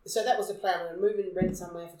 yeah. So that was the plan. We were moving, rent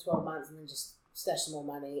somewhere for 12 months and then just stash some more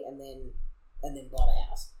money and then buy the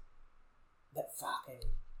house. But fucking,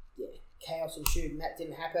 chaos ensued and that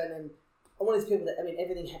didn't happen. And I'm one of these people that,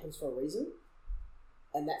 everything happens for a reason.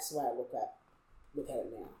 And that's the way I look at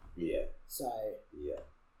it now. Yeah. So, yeah.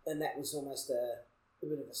 And that was almost a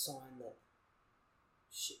bit of a sign that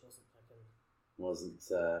shit wasn't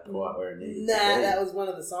quite where it needed to be. That was one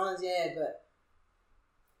of the signs, yeah. But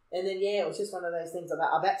and then it was just one of those things like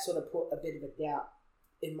that. That sort of put a bit of a doubt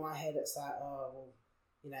in my head. It's like, oh well,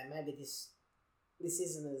 maybe this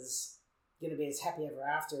isn't as going to be as happy ever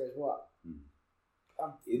after as what.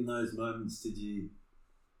 In those moments, did you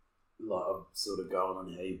I'm sort of going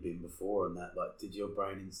on how you've been before and that? Like, did your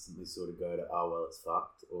brain instantly sort of go to, oh well, it's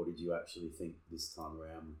fucked, or did you actually think this time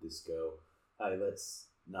around with this girl, hey,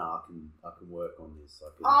 I can work on this.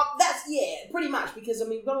 That's pretty much, because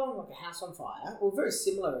we got along like a house on fire. Well, very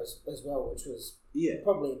similar as well, which was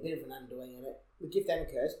probably a bit of an undoing of it, a gift and a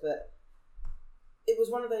curse. But it was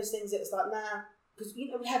one of those things that was like, nah, because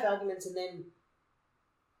we'd have arguments, and then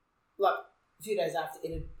like a few days after,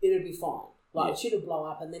 it'd be fine. Like it should blow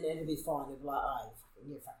up, and then it'd be fine. They'd be like, oh,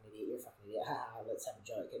 you're a fucking idiot, ha, let's have a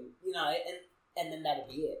joke, and and then that'd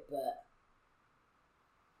be it. But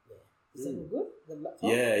is that all good?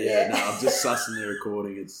 Yeah. No, I'm just sussing the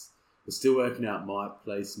recording. We're still working out mic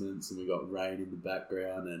placements, and we got rain in the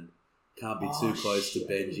background, and can't be too close to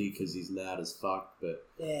Benji because he's loud as fuck. But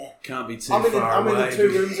can't be too far away. I'm in the 2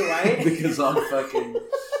 rooms away because I'm fucking.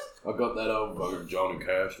 I got that old fucking Johnny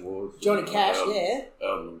Cash was. Johnny Cash, out in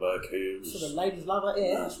the back here. So the ladies love it,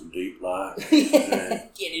 yeah. Nice and deep, like.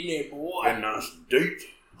 Get in there, boy. And nice and deep.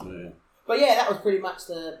 Yeah. But that was pretty much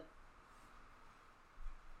the.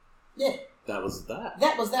 Yeah. That was that.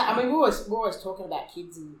 That was that. We're always talking about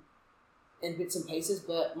kids and bits and pieces,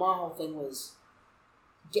 but my whole thing was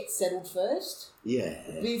get settled first.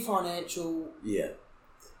 Yeah. Be financial. Yeah.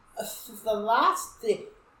 The last thing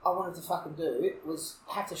I wanted to fucking do was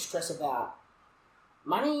have to stress about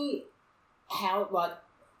money, how,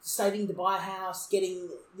 saving to buy a house, getting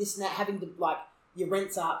this and that, having to, your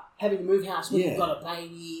rent's up, having to move house when you've got a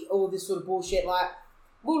baby, all this sort of bullshit. It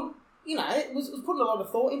was putting a lot of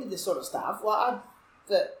thought into this sort of stuff. I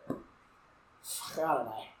don't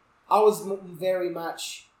know. I was very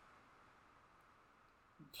much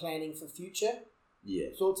planning for future Yeah.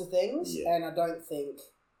 sorts of things. Yeah. And I don't think,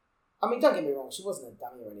 I mean, don't get me wrong, she wasn't a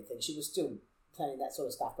dummy or anything. She was still planning that sort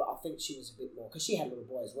of stuff, but I think she was a bit more, because she had a little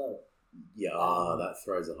boy as well. Yeah, that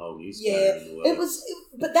throws a whole new Yeah, spanner in the works.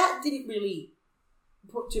 but that didn't really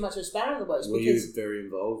put too much of a spanner in the works. Were because, you very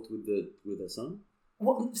involved with her son?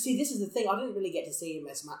 well, see, this is the thing. I didn't really get to see him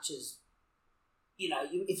as much as,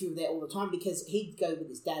 if you were there all the time, because he'd go with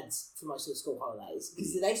his dad's for most of the school holidays,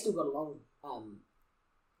 because they still got along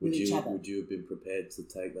with each other. Would you have been prepared to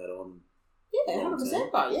take that on? Yeah,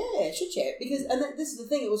 100%, bro. Yeah, shit, yeah. Because, and this is the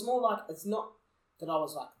thing, it was more like, it's not that I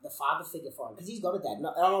was like the father figure for him, because he's got a dad.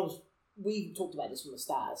 And we talked about this from the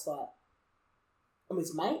start. It's like, I'm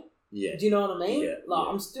his mate. Yeah. Do you know what I mean? Yeah, like,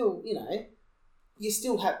 yeah. I'm still, you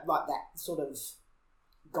still have like that sort of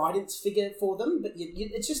guidance figure for them, but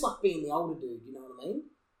it's just like being the older dude, you know what I mean?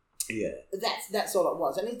 Yeah. That's all it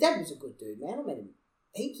was. And his dad was a good dude, man. I met him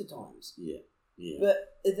heaps of times. Yeah. Yeah. But,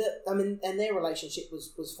 and their relationship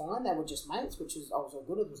was fine. They were just mates, which was, I was all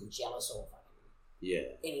good. I wasn't jealous or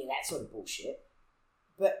fucking any of that sort of bullshit.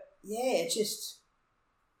 But, yeah, it just...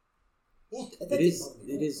 Yeah,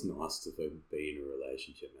 it is nice to be in a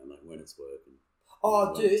relationship, man, like when it's working.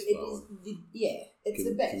 Oh, dude, it's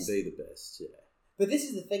the best. Can be the best, yeah. But this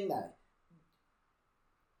is the thing, though.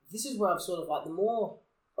 This is where I've sort of like, the more...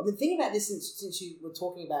 I've been thinking about this since you were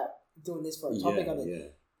talking about doing this for a topic on it.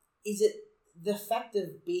 Yeah. Is it the fact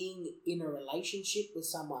of being in a relationship with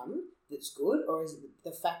someone that's good, or is it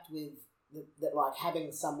the fact with that like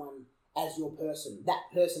having someone as your person, that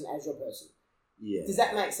person as your person? Yeah. Does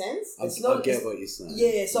that make sense? I get what you're saying.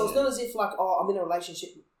 Yeah, so it's not as if like, I'm in a relationship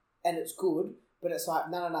and it's good, but it's like,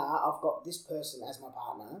 no, I've got this person as my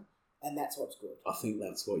partner and that's what's good. I think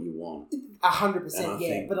that's what you want. 100%,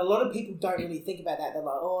 yeah. But a lot of people don't really think about that. They're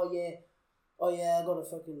like, oh yeah, I got a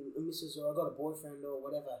fucking missus or I got a boyfriend or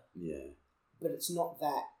whatever. Yeah. But it's not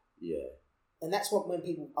that. Yeah. And that's what when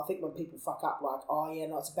people fuck up, like, oh yeah,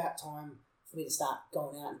 no, it's about time for me to start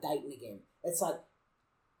going out and dating again. It's like,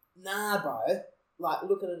 nah, bro. Like,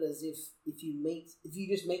 look at it as if you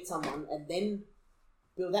just meet someone and then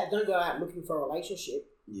build that. Don't go out looking for a relationship.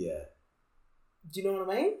 Yeah. Do you know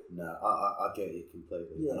what I mean? No, I get you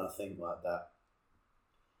completely. Yeah. And I think like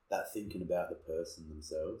that thinking about the person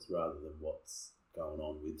themselves rather than what's going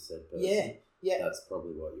on with said person. Yeah. That's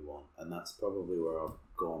probably what you want. And that's probably where I've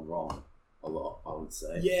gone wrong a lot, I would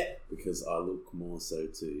say. Yeah. Because I look more so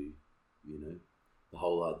to, the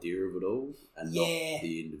whole idea of it all and not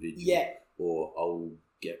the individual. Yeah. Or I'll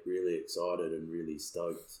get really excited and really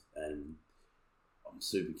stoked and I'm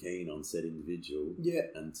super keen on said individual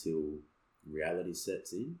until reality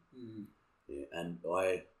sets in. Mm. Yeah, and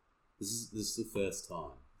this is the first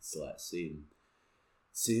time. It's like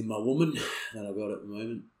seeing my woman that I got at the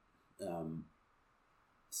moment.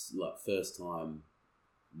 It's like first time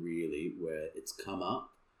really where it's come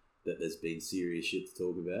up that there's been serious shit to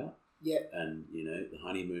talk about. Yeah. And, the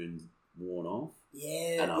honeymoon's worn off.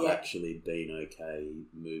 Yeah. And I've actually been okay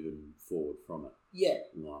moving forward from it. Yeah.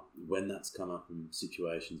 Like, when that's come up in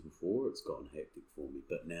situations before, it's gotten hectic for me.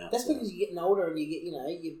 But now... That's because you're getting older and you get,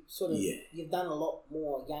 you've sort of... You've done a lot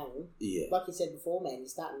more young. Yeah. Like you said before, man, you're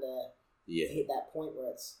starting to hit that point where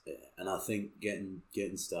it's... Yeah. And I think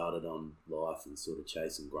getting started on life and sort of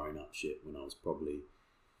chasing grown-up shit when I was probably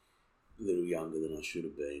a little younger than I should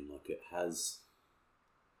have been, like it has...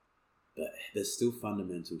 But there's still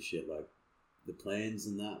fundamental shit, like the plans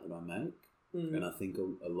and that I make. Mm. And I think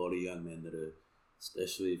a lot of young men that are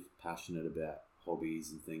especially passionate about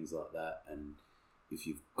hobbies and things like that, and if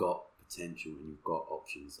you've got potential and you've got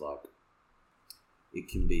options, like it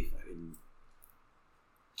can be fucking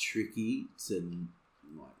tricky to,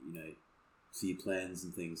 like, for your plans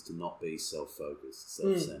and things to not be self-focused,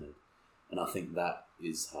 self-centered. And I think that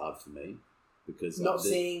is hard for me. Because not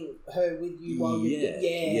seeing her with you while you're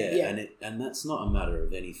and that's not a matter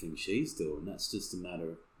of anything she's doing. That's just a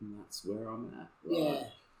matter of that's where I'm at. Right? Yeah,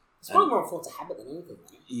 it's probably more a force of habit than anything.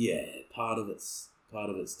 Though. Yeah, part of it's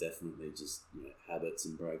definitely just habits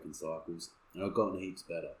and broken cycles. And I've gotten heaps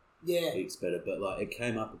better. Yeah, heaps better. But like it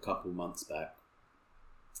came up a couple months back.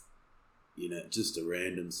 Just a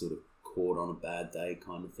random sort of caught on a bad day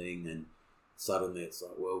kind of thing, and suddenly it's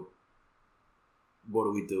like, well, what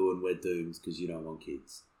are we doing? We're doomed because you don't want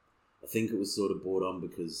kids. I think it was sort of brought on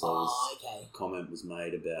because comment was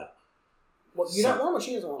made about... What, you don't want them or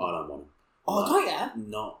she doesn't want them? I don't want them. Oh, don't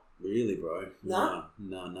you? Not really, bro. No.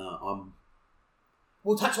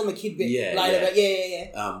 We'll touch on the kid bit later, but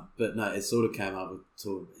yeah. But no, it sort of came up with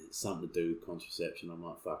something to do with contraception. I'm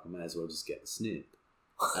like, fuck, I may as well just get the snip.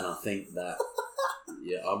 And I think that,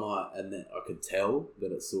 I might... And then I could tell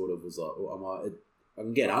that it sort of was like, I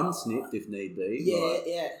can get unsnipped if need be. Yeah, like,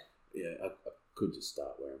 yeah. Yeah, I could just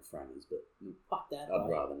start wearing franners, but Fuck that. I'd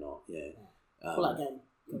rather not. Yeah. Pull that game.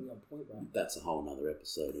 Gonna be on point, bro. That's a whole nother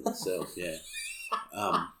episode in itself. Yeah.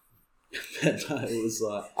 But no, it was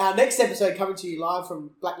like our next episode coming to you live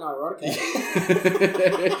from Black Knight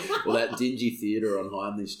Erotica. well, that dingy theatre on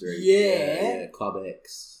Hindley Street. Yeah. Club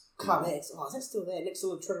X. Club X. Oh, is that still there? Next to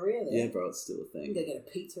the Trattoria there? Yeah, bro, it's still a thing. You can go get a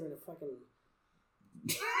pizza and a fucking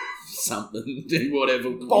something, do whatever.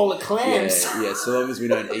 Bowl of clams. Yeah, so long as we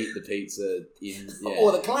don't eat the pizza in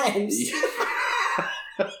or the clams.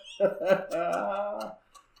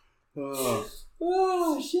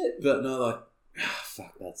 Oh shit! But no, like,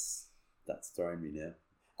 fuck, that's throwing me now.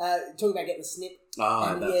 Talking about getting the snip.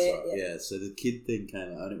 Oh, that's right. Yeah, so the kid thing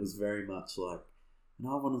came out, and it was very much like, and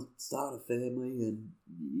I want to start a family, and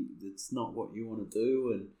it's not what you want to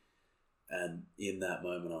do, and in that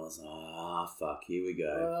moment, I was like, fuck, here we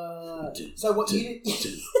go. So what you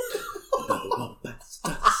did?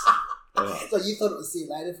 So you thought it was see you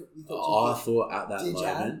later? I thought at that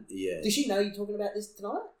moment, yeah. Does she know you're talking about this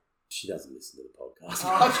tonight? She doesn't listen to the podcast.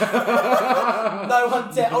 No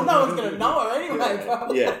one's going to know her anyway.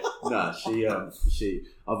 Bro. Yeah, no, she.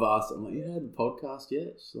 I've asked her, I'm like, you heard the podcast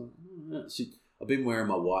yet? She's like, oh, yeah. I've been wearing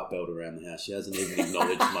my white belt around the house. She hasn't even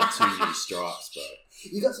acknowledged my 2 new stripes, bro.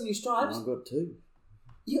 You got some new stripes? I've got 2.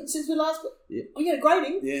 You got since we last? Yeah. Oh, you had a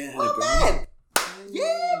grading? Yeah. Oh man.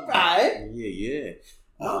 Yeah, bro. Yeah.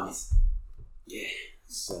 Nice. Yeah,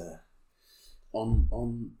 it's on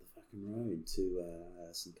the fucking road to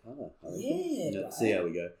some colour. Yeah, see how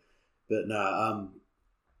we go. But no,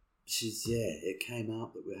 it came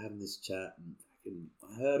up that we're having this chat, and fucking, I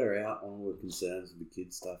heard her out on all the concerns with the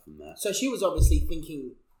kids stuff and that. So she was obviously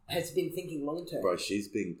has been thinking long term. Bro, she's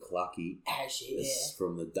been clucky. Has she? Yeah.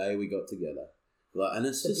 From the day we got together, like, and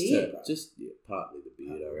it's the just beard, partly the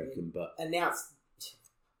beard, I reckon, but and now it's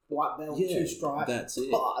white belt, 2 stripes. That's it.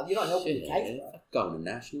 Oh, you're not helping the case, bro. Going to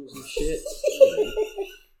nationals and shit.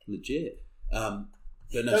 Legit. But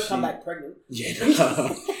no, don't come back pregnant. Yeah.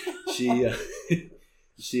 No.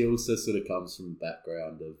 She also sort of comes from a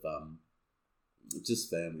background of just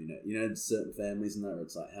family. You know, certain families and that where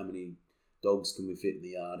it's like, how many dogs can we fit in the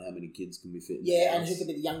yard? How many kids can we fit in the house? And who could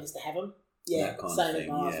be the youngest to have them? Yeah, that kind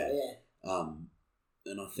same of thing.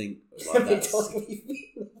 And I think like that's,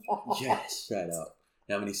 straight up.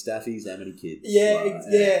 How many staffies? How many kids?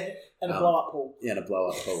 And a blow up pool. Yeah, and a blow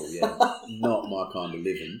up pool. Yeah, not my kind of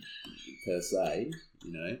living per se,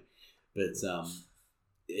 you know. But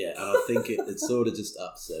and I think it sort of just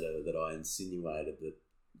upset her that I insinuated that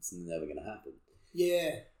it's never going to happen.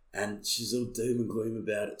 Yeah. And she's all doom and gloom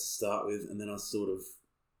about it to start with, and then I sort of,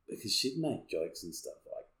 because she'd make jokes and stuff,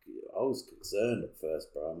 like, I was concerned at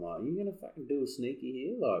first, bro. I'm like, are you going to fucking do a sneaky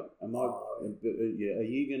here? Like, are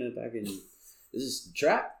you going to fucking, is this a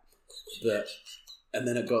trap? But, and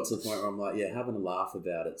then it got to the point where I'm like, having a laugh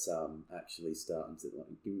about it's actually starting to, like,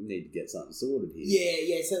 you need to get something sorted here.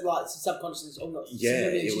 Yeah, so like, subconsciously,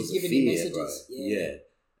 it was giving fear, you messages. Bro. Yeah.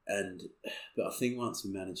 But I think once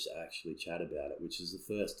we managed to actually chat about it, which is the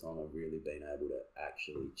first time I've really been able to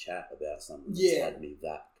actually chat about something that's had me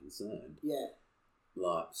that concerned. Yeah.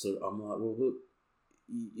 Like, so I'm like, well, look,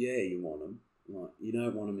 you want them. Like, you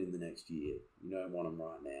don't want them in the next year. You don't want them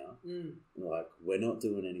right now. Like, we're not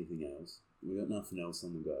doing anything else. We've got nothing else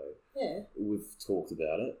on the go. Yeah. We've talked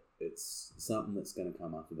about it. It's something that's going to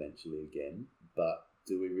come up eventually again. But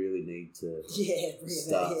do we really need to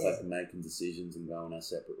start like making decisions and going our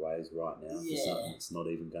separate ways right now for something that's not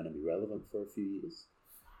even going to be relevant for a few years?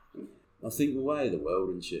 I think the way of the world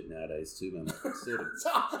and shit nowadays too, man. Sort of.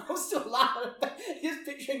 I'm still laughing. Just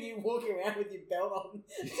picturing you walking around with your belt on,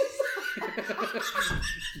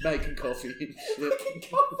 making coffee and shit. Making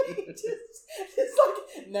coffee, just like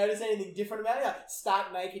notice anything different about it. Like,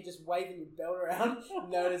 start naked, just waving your belt around.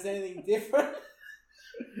 Notice anything different?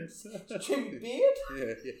 Trim your beard? Yeah.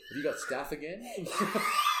 Have you got staff again?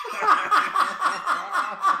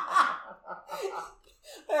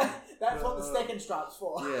 That's what the second stripe's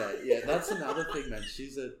for. Yeah, that's another thing, man.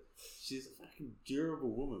 She's a fucking durable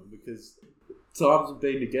woman because times we've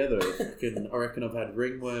been together, I reckon I've had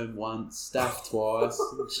ringworm once, staff twice,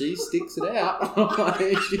 and she sticks it out.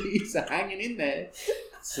 She's hanging in there.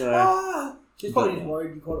 So she's probably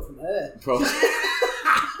worried you caught it from her. Probably.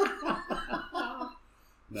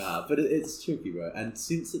 Nah, but it's tricky, bro. And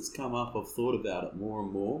since it's come up, I've thought about it more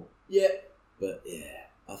and more. Yeah. But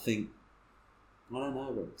I think, I don't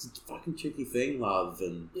know, bro. It's a fucking tricky thing, love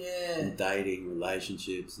and dating,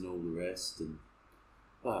 relationships, and all the rest. And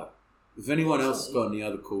if anyone else has got any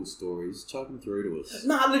other cool stories, chuck them through to us.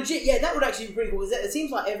 No, legit, that would actually be pretty cool. Because it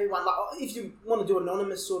seems like everyone, like, if you want to do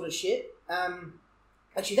anonymous sort of shit,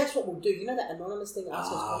 Actually, that's what we'll do. You know that anonymous thing,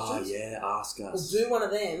 ask us questions? Yeah, ask us. We'll do one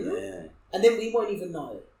of them, Yeah. and then we won't even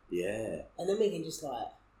know. Yeah. And then we can just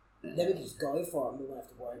then we can just go for it and we won't have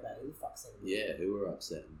to worry about who the fuck's saying. Yeah, who we're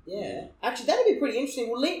upsetting. Yeah. Actually, that'd be pretty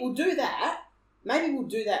interesting. We'll do that. Maybe we'll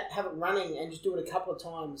do that, have it running, and just do it a couple of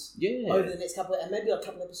times over the next couple of, and maybe a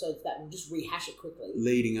couple of episodes that we'll just rehash it quickly.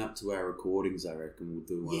 Leading up to our recordings, I reckon we'll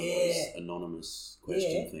do one of those anonymous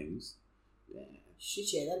question things. Yeah.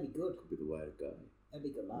 Shit, yeah, that'd be good. Could be the way to go. That'd be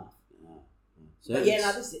a good laugh. So but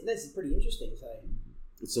this is pretty interesting.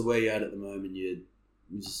 So where you at the moment? You're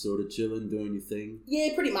just sort of chilling, doing your thing?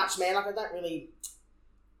 Yeah, pretty much, man. Like,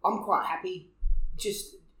 I'm quite happy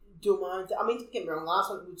just doing my own thing. I mean, don't get me wrong, last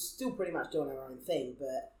one we were still pretty much doing our own thing,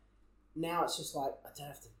 but now it's just like, I don't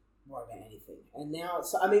have to worry about anything. And now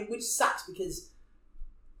it's, which sucks because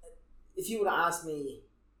if you would have asked me,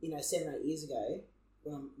 7 or 8 years ago,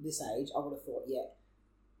 when I'm this age, I would have thought,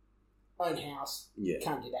 own house,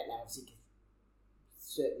 can't do that now, obviously, because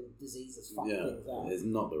certain diseases fuck things up. It's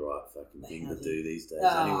not the right fucking thing to do these days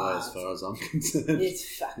anyway, as far as I'm concerned.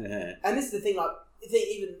 It's fuck. Yeah. And this is the thing, like,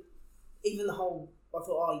 even the whole, I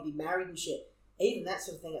thought, you'd be married and shit. Even that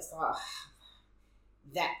sort of thing, it's like,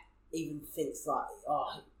 that even thinks like,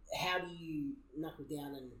 how do you knuckle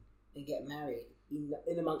down and get married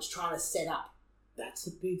in amongst trying to set up? That's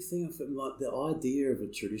a big thing. I feel like the idea of a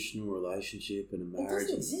traditional relationship and a marriage. It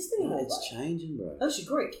doesn't exist anymore. It's changing, bro. Unless you're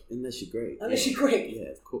Greek. Unless you're Greek. Yeah,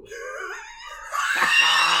 of course.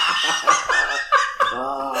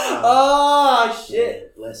 Oh, shit. Yeah,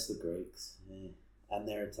 bless the Greeks. Yeah. And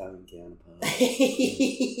their Italian counterparts.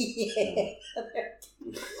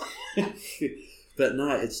 But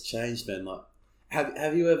no, it's changed, man. Like,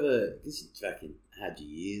 have you ever, because you fucking had your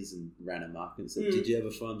years and ran amok and stuff, did you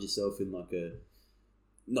ever find yourself in like a,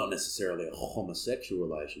 not necessarily a homosexual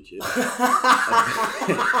relationship? I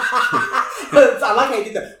like how you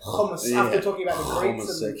did the after talking about the Greeks.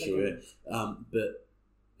 Homosexual, but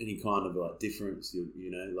any kind of like difference,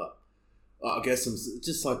 like, I guess I'm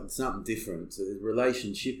just like something different. It's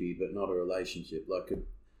relationshipy, but not a relationship. I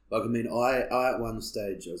at one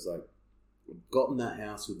stage I was like, got in that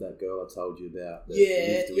house with that girl I told you about. That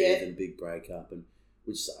lived with and big breakup, and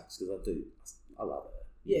which sucks because I love her.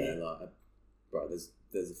 Yeah, bro, there's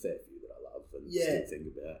a fair few that I love and still think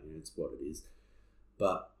about. It's what it is.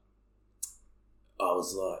 But I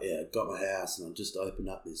was like, got my house and I just opened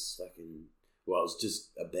up this fucking. Well, I was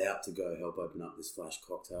just about to go help open up this flash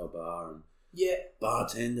cocktail bar and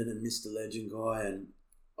bartending and Mr. Legend guy, and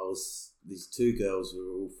I was these two girls who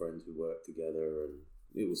were all friends who worked together, and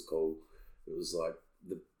it was cool. It was like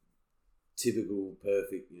the typical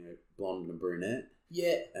perfect, blonde and brunette.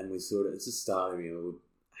 Yeah. And we it just started, we would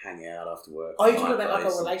hang out after work. Oh, you're talking about like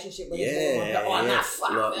a relationship where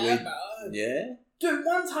Yeah. Dude,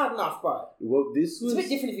 one's hard enough, bro. Well, it's a bit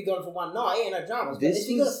different if you're going for one night and no dramas, but if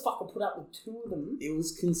you're going to fucking put up with two of them. It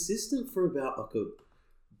was consistent for about like a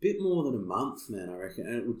bit more than a month, man, I reckon.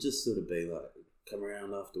 And it would just sort of be like, come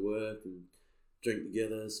around after work and drink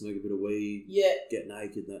together, smoke a bit of weed, get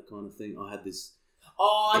naked, that kind of thing. I had this.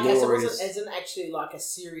 Oh, okay, so it wasn't actually like a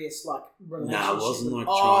serious like relationship. No, it wasn't like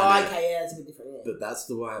trying to. Oh, okay, that's a bit different. Yeah. But that's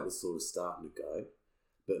the way it was sort of starting to go.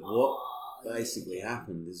 But what basically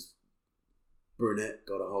happened is brunette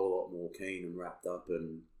got a whole lot more keen and wrapped up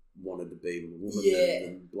and wanted to be with a woman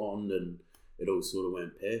than blonde, and it all sort of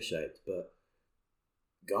went pear-shaped. But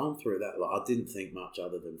going through that, I didn't think much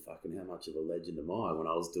other than fucking how much of a legend am I when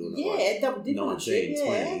I was doing it. Double dipping 19,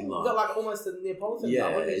 20. You got like almost the Neapolitan.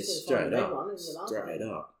 It's straight up.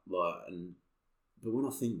 But when I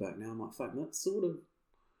think back now, I'm like, fuck, that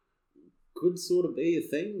could sort of be a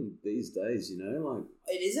thing these days, like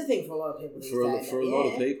it is a thing for a lot of people. For a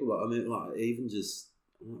lot of people, even just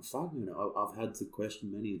fuck, man, I've had to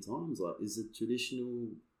question many times, like, is a traditional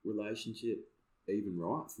relationship even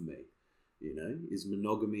right for me? Is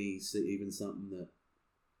monogamy even something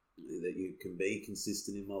that you can be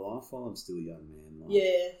consistent in my life while I'm still a young man?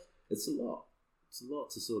 It's a lot. It's a lot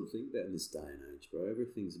to sort of think about in this day and age, bro.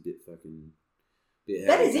 Everything's a bit fucking.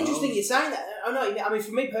 That is interesting. You're saying that. I know.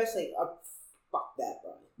 For me personally, fuck that,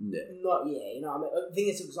 bro. Yeah. The thing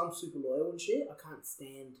is, because I'm super loyal and shit, I can't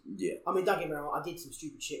stand. Yeah. Don't get me wrong. I did some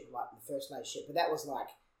stupid shit like the first relationship, but that was like,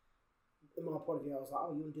 in my point of view, I was like,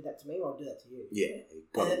 oh, you want to do that to me, or I'll do that to you. Yeah.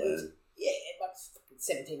 Got it. Like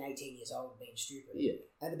 17, 18 years old, being stupid. Yeah.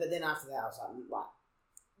 But then after that, I was like,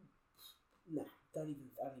 no, don't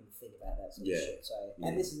even think about that sort of shit. So,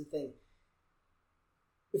 and this is the thing.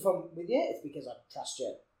 If I'm with you, it's because I trust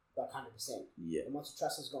you like 100%. Yeah. And once the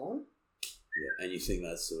trust is gone. Yeah, and you think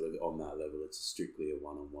that's sort of on that level, it's strictly a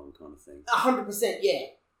one-on-one kind of thing. 100%, yeah.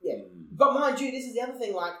 Yeah. But mind you, this is the other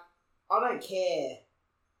thing, like, I don't care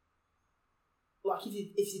like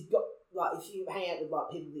if you've got like if you hang out with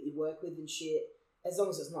like people that you work with and shit, as long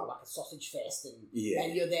as it's not like a sausage fest and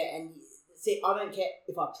you're there and see, I don't care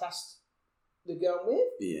if I trust the girl I'm with.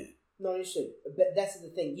 Yeah. Not interested. But that's the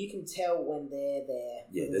thing. You can tell when they're there.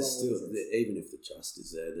 Yeah, for the there's wrong still reasons. even if the trust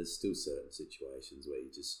is there's still certain situations where you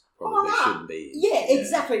just probably shouldn't be in. Yeah,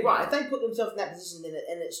 exactly right. If they put themselves in that position, then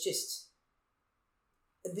and it's just.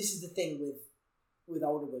 And this is the thing with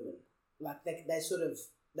older women, like they sort of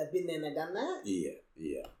they've been there and they've done that. Yeah,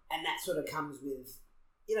 yeah. And that sort of comes with,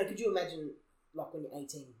 could you imagine like when you're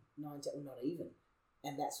 18, 19, or not even,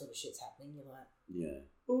 and that sort of shit's happening? You're like, yeah.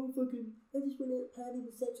 Oh, fucking, I just went out party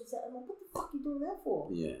with such and such. I'm like, what the fuck are you doing that for?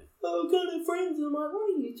 Yeah. Oh, I've got no friends. And I'm like, what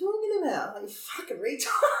are you talking about? Like, you fucking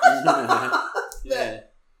retard. Yeah.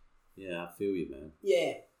 Yeah, I feel you, man.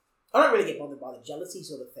 Yeah. I don't really get bothered by the jealousy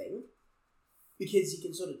sort of thing because you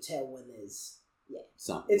can sort of tell when there's,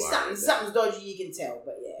 something's dodgy, you can tell.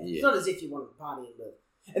 But it's not as if you want to party and live.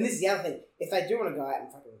 And this is the other thing. If they do want to go out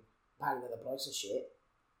and fucking party with other blokes and shit,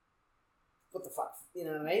 what the fuck? You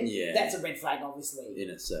know what I mean? Yeah. That's a red flag, obviously. In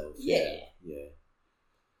itself. Yeah. Yeah.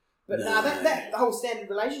 But no, that whole standard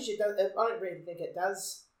relationship, I don't really think it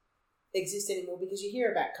does exist anymore because you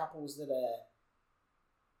hear about couples that are,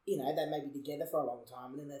 they may be together for a long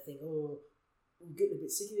time and then they think, oh, we're getting a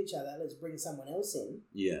bit sick of each other, let's bring someone else in.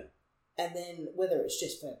 Yeah. And then whether it's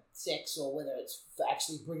just for sex or whether it's for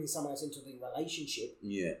actually bringing someone else into the relationship.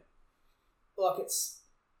 Yeah. Like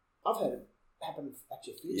I've heard it happen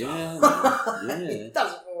actually a few times. Yeah. It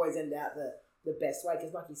doesn't always end out the best way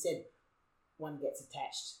because like you said, one gets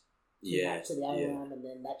attached to the other one and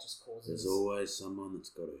then that just causes... There's always someone that's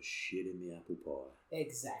got a shit in the apple pie.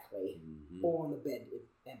 Exactly. Mm-hmm. Or on the bed in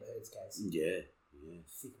Amber Heard's case. Yeah.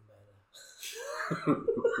 Fickle murder.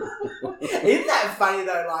 Isn't that funny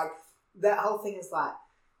though? Like, that whole thing is like,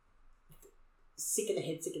 sick in the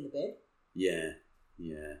head, sick in the bed. Yeah.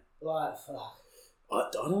 Yeah. Like, fuck. I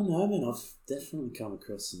don't know, man. I've definitely come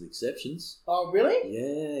across some exceptions. Oh, really?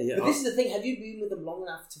 Yeah. But this is the thing. Have you been with them long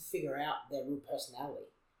enough to figure out their real personality?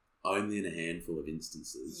 Only in a handful of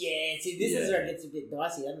instances. Yeah, see, this is where it gets a bit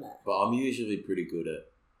dicey, doesn't it? But I'm usually pretty good at,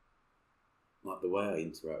 like, the way I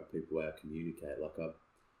interact with people, the way I communicate. Like,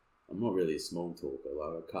 I'm not really a small talker.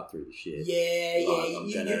 Like, I cut through the shit. Yeah, like,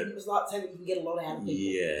 it was like saying that you can get a lot out of people.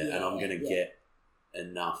 Yeah, and I'm going to get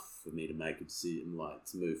enough for me to make a decision, like,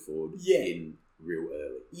 to move forward in real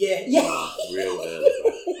early. Yeah. Real early,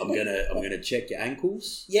 bro. I'm gonna check your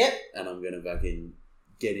ankles. Yep. And I'm gonna fucking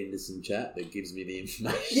get into some chat that gives me the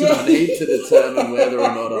information I need to determine whether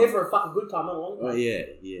or not I'm for a fucking good time, not a long time. Oh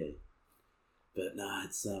yeah. But no,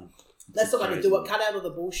 it's that's not gonna do it. Cut out all the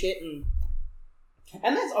bullshit and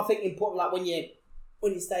that's I think important. Like when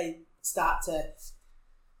you start to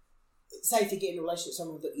say if you get in a relationship with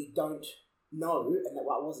someone that you don't know and that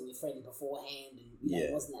wasn't your friend beforehand and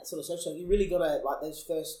it wasn't that sort of stuff. So you really gotta like those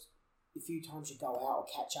first few times you go out or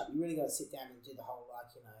catch up, you really gotta sit down and do the whole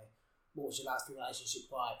what was your last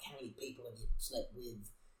relationship like? How many people have you slept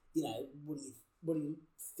with? What do you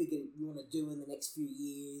figure you want to do in the next few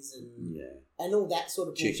years and all that sort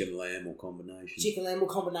of chicken lamb or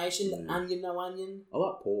combination. Onion, no onion. I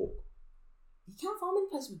like pork. You can't find many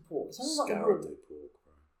places with pork. It's only Scarra do pork,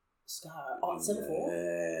 bro. Scarra. Oh, it's 74?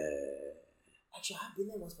 Yeah. Actually, I've been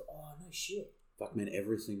there once, but no shit. Fuck, man,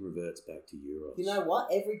 everything reverts back to Euros. You know what?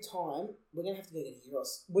 Every time, we're going to have to go get a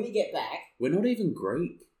Euros. When you get back... We're not even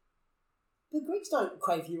Greek. The Greeks don't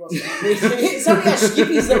crave Euros. Some of our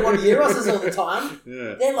skippies that want Euros all the time.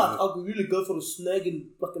 Yeah. They're like, I could really go for the snag and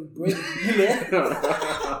fucking bread.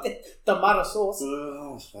 Tomato sauce.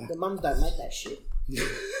 Oh, the mums don't make that shit.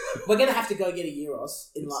 We're going to have to go get a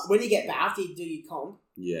Euros. When you get back, after you do your comp,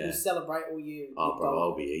 you'll celebrate all your... Oh, bro,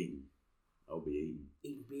 I'll be eating.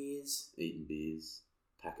 Eating beers.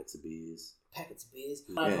 Packets of beers.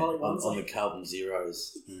 On the Carlton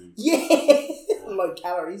Zeros. Yeah. Low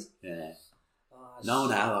calories. Yeah. No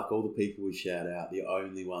one out, like all the people we shout out, the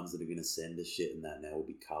only ones that are going to send us shit and that now will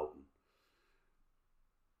be Carlton.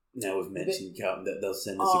 Now we've mentioned Carlton, that they'll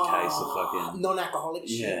send us a case of fucking... non-alcoholic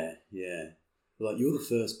shit. Yeah. Like, you're the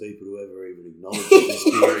first people to ever even acknowledge that this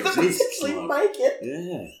beer exists. Actually make it.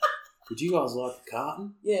 Yeah. Would you guys like a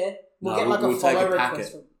carton? Yeah. We'll get we'll a follow packet.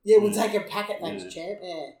 request. We'll take a packet, thanks, champ.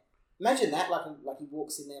 Yeah. Imagine that, like he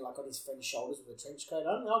walks in there, like on his friend's shoulders with a trench coat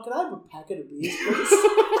on. Oh, can I have a packet of beers, please?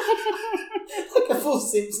 Like a full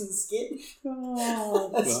Simpsons skit.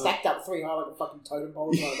 Stacked up 3 high like a fucking totem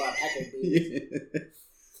pole. Trying to buy a packet of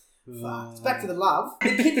beers. Fuck. It's back to the love.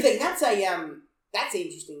 The kid thing. That's an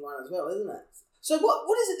interesting one as well, isn't it? So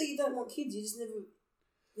what is it that you don't want kids? You just never.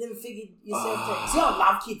 Never figured yourself to... See, I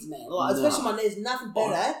love kids, man. Like, especially there's nothing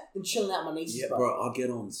better than chilling out with my nieces, Yeah, bro, I get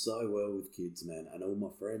on so well with kids, man. And all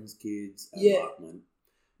my friends' kids. And like my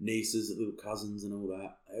nieces, little cousins and all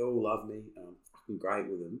that. They all love me. And I'm fucking great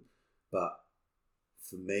with them. But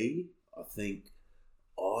for me, I think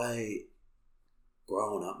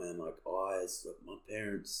growing up, man, like my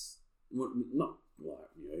parents, not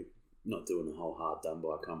like, not doing the whole hard done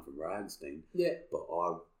by come from rags thing. Yeah. But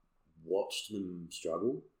I watched them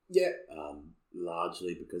struggle. Yeah.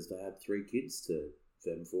 Largely because they had 3 kids to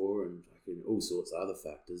fend for and all sorts of other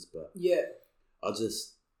factors. But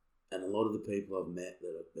and a lot of the people I've met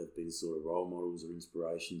that have been sort of role models or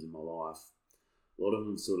inspirations in my life, a lot of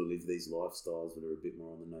them sort of live these lifestyles that are a bit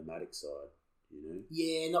more on the nomadic side,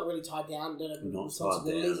 Yeah, not really tied down. Not tied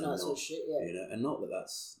down. And that sort of shit, yeah. And not that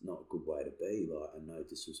that's not a good way to be, like, and no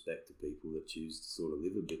disrespect to people that choose to sort of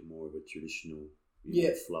live a bit more of a traditional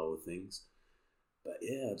flow of things. But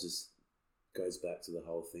yeah, it just goes back to the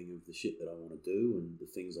whole thing of the shit that I want to do and the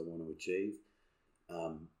things I want to achieve.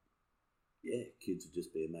 Kids would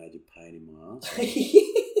just be a major pain in my ass.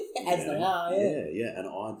 As they are, yeah. Yeah, and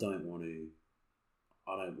I don't want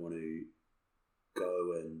to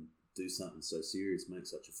go and do something so serious, make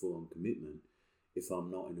such a full-on commitment if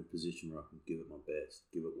I'm not in a position where I can give it my best,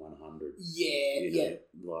 give it 100. Yeah.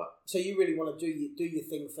 Like, so you really want to do your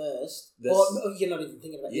thing first, or you're not even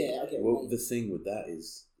thinking about Well, the thing with that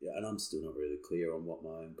is, and I'm still not really clear on what my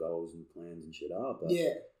own goals and plans and shit are, but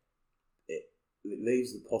it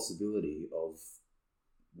leaves the possibility of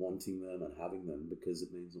wanting them and having them, because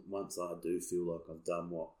it means that once I do feel like I've done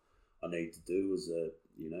what I need to do as a,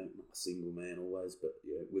 not a single man always, but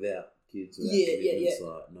without kids, without commitments,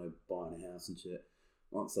 like no buying a house and shit.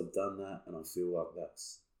 Once I've done that and I feel like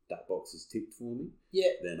that box is ticked for me,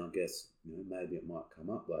 then I guess maybe it might come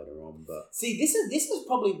up later on. But see, this is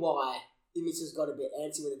probably why the missus got a bit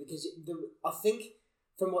antsy with it, because I think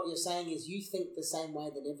from what you're saying is you think the same way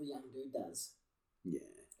that every young dude does. Yeah,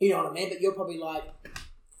 you know what I mean. But you're probably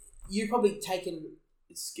taken.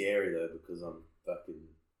 It's scary though, because I'm fucking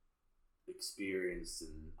experienced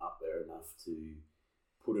and up there enough to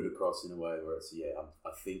put it across in a way where it's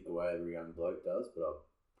I think the way every young bloke does, but I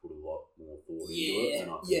put a lot more thought into it,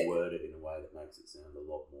 and I can word it in a way that makes it sound a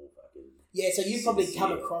lot more fucking so you probably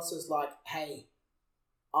come across as like, hey,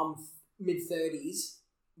 I'm mid-30s,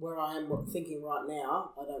 where I am thinking right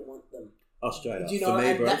now, I don't want them. Oh, straight up. Do you know, for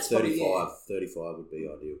me, bro, that's 35 would be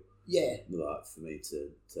ideal. Yeah. Like, for me to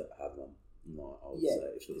have one. Like, I would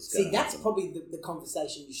say, if it was that's probably the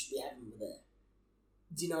conversation you should be having with her.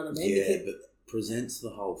 Do you know what I mean? Yeah, but presents the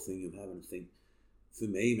whole thing of having to think. For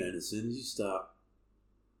me, man, as soon as you start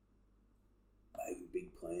making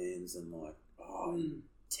big plans and like,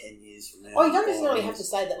 10 years from now. Oh, you don't necessarily have to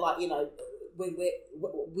say that, like, when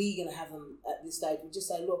we're going to have them at this stage. We just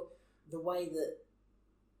say, look, the way that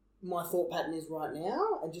my thought pattern is right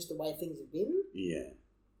now and just the way things have been. Yeah.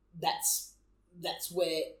 That's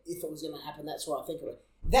where, if it was going to happen, that's where I think of it.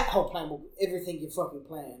 That whole plan everything you fucking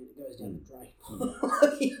plan goes down the drain.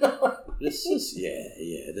 It's just,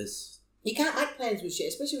 this. You can't make plans with shit,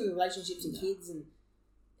 especially with relationships and kids, and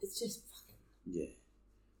it's just fucking. Yeah.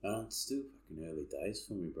 And it's still fucking early days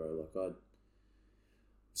for me, bro. Like, I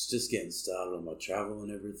was just getting started on my travel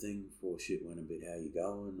and everything before shit went a bit, how you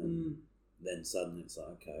going? And then suddenly it's like,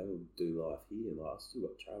 okay, we'll do life here. Like, I've still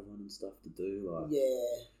got traveling and stuff to do. Like,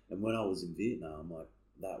 and when I was in Vietnam, like,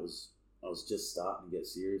 I was just starting to get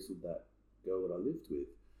serious with that girl that I lived with.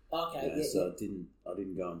 Okay, so I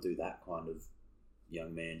didn't go and do that kind of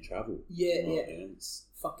young man travel.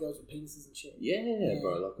 Fuck girls with penises and shit. Yeah,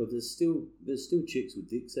 bro. Like, there's still chicks with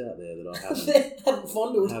dicks out there that I haven't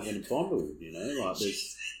fondled. Like,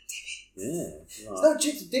 there's it's not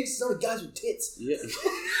chicks with dicks. It's only guys with tits. Yeah.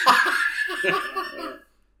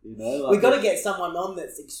 Like, we got to get someone on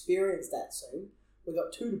that's experienced that soon. We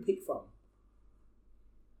got 2 to pick from.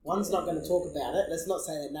 One's not going to talk about it. Let's not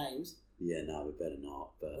say their names. Yeah, no, we better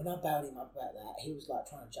not. But when I bailed him up about that, he was like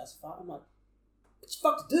trying to justify it. I'm like, what you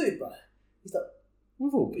fuck to do, bro? He's like,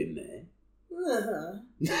 we've all been there.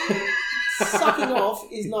 Sucking off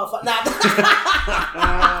is not fun.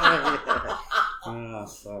 Nah.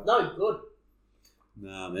 Fuck. No, good.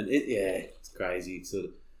 Nah, man. It's crazy. Sort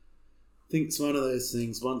of. I think it's one of those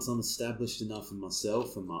things. Once I'm established enough in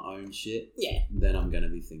myself and my own shit, then I'm going to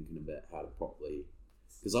be thinking about how to properly.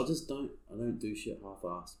 Because I don't do shit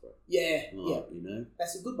half-assed, bro. Yeah,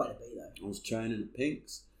 That's a good way to be, though. I was training at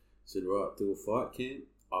Pink's. Said, right, do a fight camp.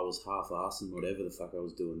 I was half-assing whatever the fuck I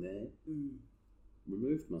was doing there.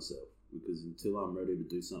 Removed myself. Because until I'm ready to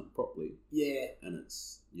do something properly, and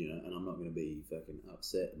it's you know, and I'm not going to be fucking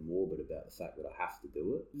upset and morbid about the fact that I have to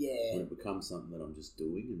do it. Yeah. When it becomes something that I'm just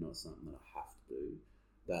doing and not something that I have to do,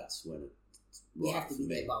 that's when it's You right have to for be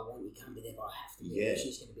me. there by want. You can't be there by have to. Yeah.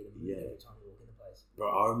 She's going to be the mood every time you walk in the place. Bro,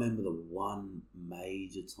 I remember the one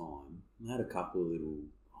major time. I had a couple of little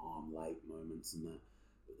I'm late moments and that,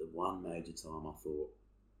 but the one major time I thought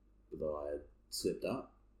that I had slipped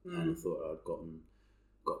up and I thought I'd gotten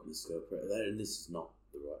this girl pregnant. And this is not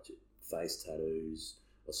the right shit. Face tattoos.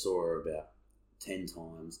 I saw her about 10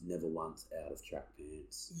 times, never once out of track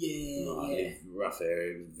pants. Like, rough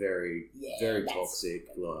area, very toxic.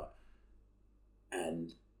 Like,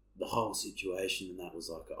 and the whole situation and that was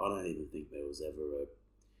like, I don't even think there was ever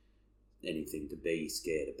anything to be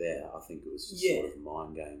scared about. I think it was just sort of a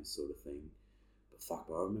mind game sort of thing. But fuck,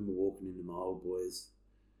 I remember walking into my old boy's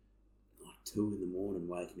like 2 a.m,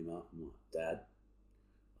 waking him up. I'm like, Dad,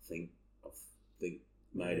 I think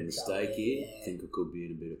made a mistake here. I think I could be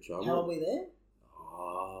in a bit of trouble. How old were you there?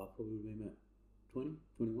 Probably been about 20,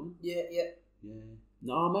 21. Yeah.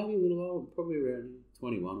 No, maybe a little old, probably around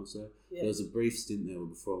 21 or so. Yeah. There was a brief stint there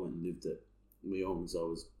before I went and lived at Leon's. I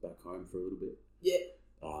was back home for a little bit. Yeah.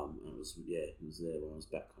 And it was there when I was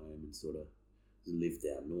back home and sort of lived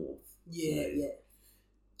down north. Yeah,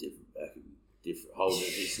 so different whole.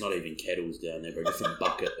 It's not even kettles down there, but a different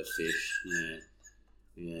bucket of fish.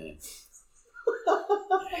 Yeah.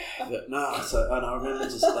 But no, and I remember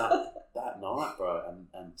just that night, bro,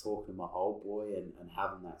 and talking to my old boy and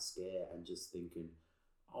having that scare and just thinking,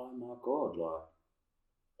 oh my God, like,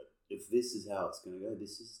 if this is how it's going to go,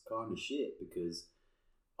 this is kind of shit, because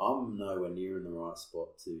I'm nowhere near in the right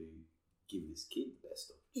spot to give this kid the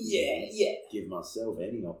best opportunities. Yeah. Give myself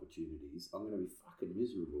any opportunities. I'm going to be fucking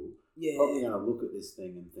miserable. Yeah. Probably going to look at this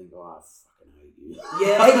thing and think, oh, I fucking hate you.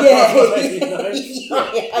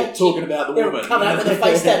 Yeah. Talking about the woman. Come out with a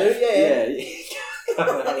face tattoo, Yeah.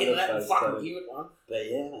 That fucking give it one. But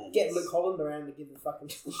yeah, man. Get Luke Holland around to give the fucking...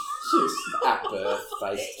 Just at birth,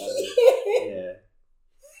 face tattoo. Yeah.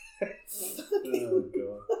 Oh,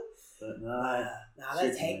 God. But no.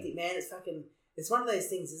 That's hectic, man. It's fucking... It's one of those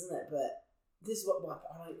things, isn't it? But this is what, like,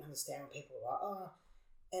 I don't understand when people are like, oh...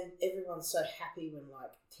 And everyone's so happy when,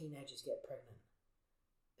 like, teenagers get pregnant.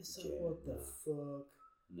 It's like, what the fuck?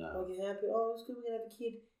 No. Like, you're happy? Oh, it's good we're going to have a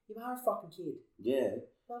kid. You are a fucking kid. Yeah.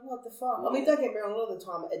 Like, what the fuck? Yeah. I mean, don't get me wrong, a lot of the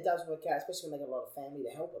time it does work out, especially when they got a lot of family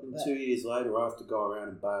to help them. And but 2 years later, I have to go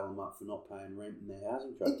around and bail them up for not paying rent in their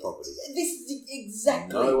housing trust property. This is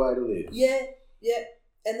exactly... No way to live. Yeah.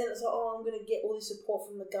 And then it's like, oh, I'm going to get all this support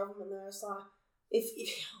from the government. And it's like, if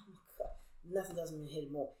oh my God, nothing does me head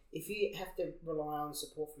more. If you have to rely on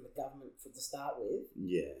support from the government to start with...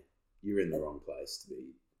 Yeah. You're in the wrong place to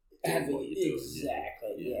be doing what you're doing.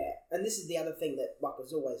 Exactly, yeah. And this is the other thing that, like,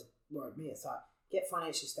 has always worried me. It's like, get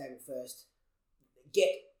financially stable first.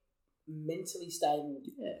 Get mentally stable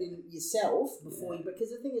in yourself before you... Because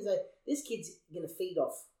the thing is, this kid's going to feed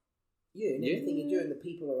off you and everything you do and the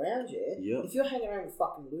people around you. Yeah. If you're hanging around with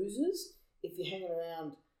fucking losers, if you're hanging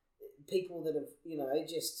around people that have,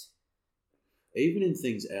 just... Even in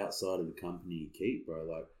things outside of the company you keep, bro,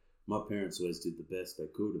 like, my parents always did the best they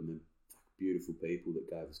could and they're beautiful people that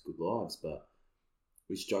gave us good lives, but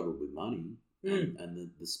we struggled with money and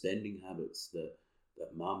the spending habits that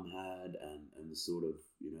mum had and the sort of,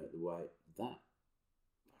 the way that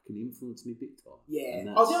fucking influenced me big time. Yeah.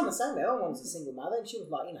 I was on the same way. My mum was a single mother and she was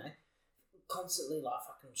like, constantly like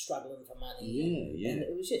fucking struggling for money. Yeah. And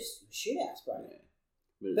it was just shit house, bro. Yeah.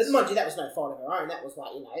 But mind you, that was no fault of her own. That was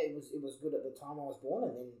like, it was good at the time I was born,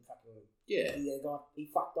 and then fucking he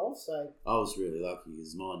fucked off. So I was really lucky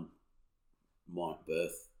because my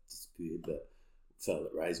birth disappeared, but the fella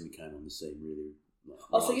that raised me came on the scene really.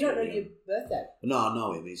 Like, so you don't know your birthday? No, I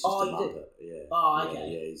know him. He's just a muppet. Yeah. Oh, okay.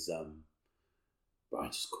 Yeah, he's bro,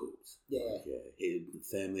 just cool. Yeah. The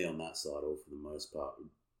family on that side, all for the most part, were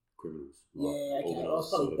criminals. Yeah, okay. I was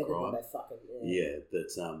probably better than that fucking. Yeah, but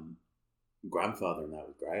grandfather and that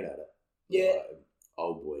was great at it. Yeah.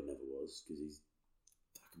 Old boy never was because he's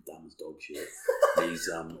fucking dumb as dog shit. He's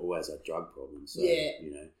always had drug problems. So,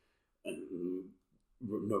 and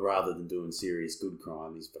rather than doing serious good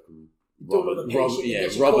crime, he's fucking robbing the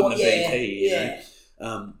BP.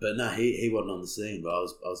 But no, he wasn't on the scene. But I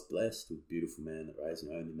was blessed with a beautiful man that raised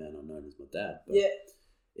me. Only man I've known is my dad. But,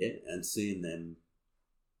 and seeing them,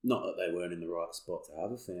 not that they weren't in the right spot to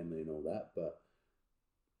have a family and all that, but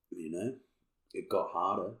it got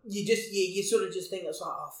harder. You sort of just think it's like,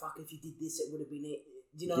 oh fuck, if you did this, it would have been it.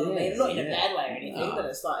 Do you know what I mean? Not in a bad way or anything, but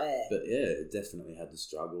it's like, But it definitely had to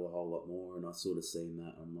struggle a whole lot more, and I sort of seen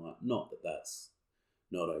that. I'm like, not that that's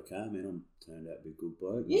not okay. I mean, I'm turned out to be a good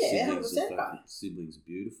bloke. Yeah, 100%. Siblings are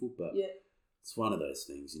beautiful, but It's one of those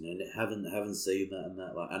things, you know. Haven't seen that and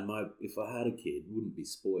that. Like, and if I had a kid, wouldn't be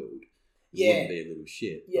spoiled. Wouldn't be a little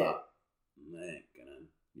shit. Yeah. But they're gonna,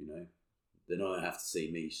 you know, they're not gonna have to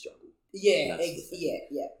see me struggle. Yeah.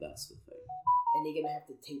 Yeah. That's the thing. And you're gonna have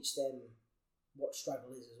to teach them what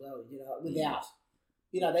struggle is as well. You know, without,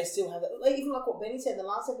 you know, they still have it. Like, even like what Benny said in the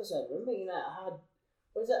last episode. Remember, you know,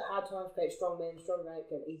 what is it? Hard times create strong men, strong men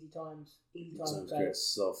create easy times create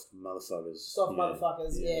soft motherfuckers. Soft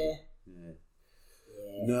motherfuckers. Yeah.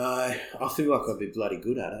 No, I feel like I'd be bloody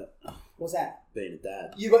good at it. What's that? Being a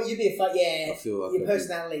dad. You'd be a fuck. Yeah. I feel like your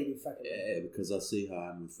personality would be fucking. Yeah, because I see how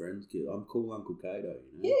I'm with friends. I'm cool, Uncle Caido.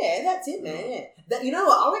 You know? Yeah, that's it, man. Yeah. That, you know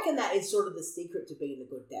what? I reckon that is sort of the secret to being a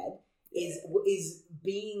good dad. Is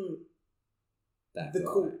being that the guy.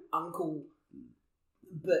 Cool uncle,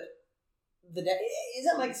 but the dad. Does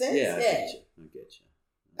that make sense? Yeah, I get you.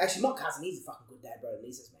 Actually, my cousin, he's a fucking good dad, bro.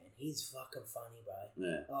 Lisa's, man. He's fucking funny, bro.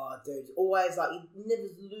 Yeah. Oh, dude. Always, like, he never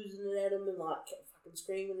losing it at him and, like, fucking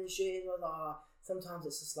screaming and shit. I was like, oh, sometimes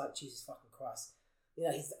it's just like, Jesus fucking Christ. You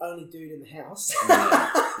know, he's the only dude in the house.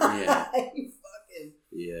 Yeah. He fucking...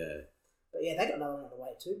 Yeah. But, yeah, they got another one on the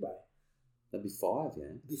way, too, bro. That'd be 5,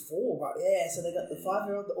 yeah? Before, bro. Yeah, so they got the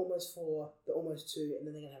 5-year-old, the almost 4, the almost 2, and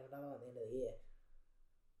then they're going to have another one at the end of the year.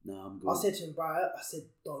 No, I'm good. I said to him, bro,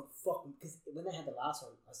 don't fucking... Because when they had the last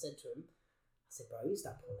one, I said to him, bro, you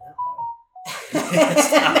start pulling out, bro.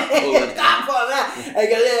 Start pulling out. And he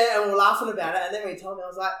goes, yeah, and we're laughing about it. And then when he told me, I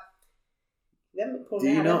was like, you haven't been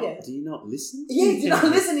pulling out, have you? Do you not listen? Yeah, do you not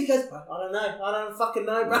listen? He goes, bro, I don't know. I don't fucking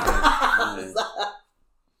know, bro.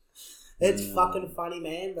 It's fucking funny,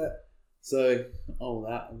 man, but... So, all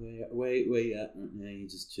that, where you at? Yeah, you're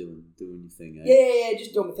just chilling, doing your thing, eh? Yeah,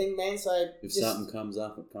 just doing my thing, man. So if something comes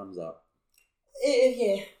up, it comes up.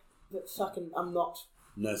 Yeah, but fucking, I'm not...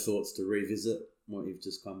 No thoughts to revisit what you've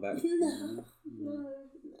just come back?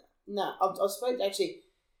 No. I spoke, actually,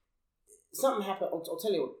 something happened, I'll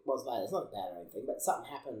tell you what it was later. It's not bad or anything, but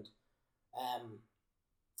something happened.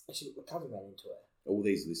 Actually, my cousin ran into it. All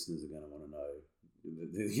these listeners are going to want to know.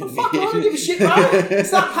 Well, fuck, I don't give a shit, bro.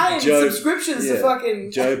 Start paying subscriptions to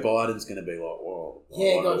fucking... Joe Biden's going to be like, whoa.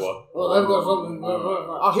 Yeah, he goes, they've got something.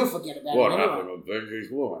 Oh, he'll forget about what it happened anyway. with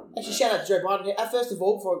Benji's woman? Actually, shout out to Joe Biden. First of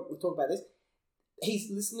all, before we talk about this,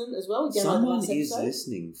 he's listening as well. Someone is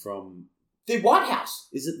listening from... The White House.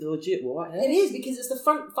 Is it the legit White House? It is, because it's the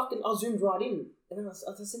front fucking... I zoomed right in. And then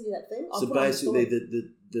I'll send you that thing. So basically,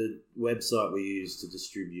 the website we use to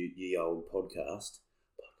distribute Ye Old Podcast...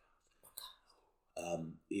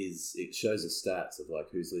 it shows the stats of like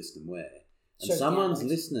who's listening where, and someone's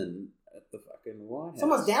listening at the fucking White House.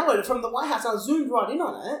 Someone's downloaded from the White House. I zoomed right in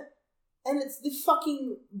on it, and it's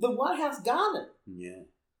the White House garden. Yeah.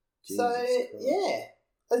 Jesus Christ. Yeah,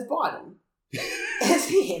 it's Biden. It's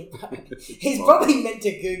him. He's probably meant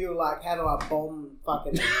to Google like how do I bomb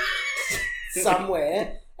fucking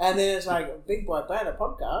somewhere. And then it's like, big boy Banner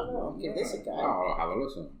podcast. I'll give this a go. I'll have a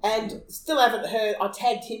listen. And still haven't heard. I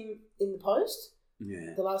tagged him in the post.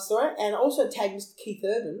 Yeah. The last story. And also tagged Mr. Keith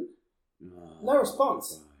Urban. No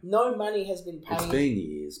response. God. No money has been paid. It's been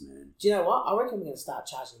years, man. Do you know what? I reckon we're going to start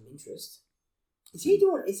charging him interest. Is he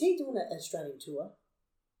doing an Australian tour?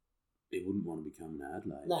 He wouldn't want to become an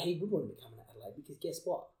Adelaide. No, he would want to become an Adelaide because guess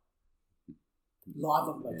what? Live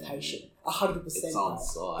on location, 100%. It's on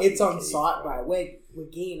site. It's on site, bro. We're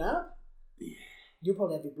gearing up. Yeah. You'll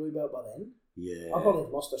probably have your blue belt by then. Yeah. I'll probably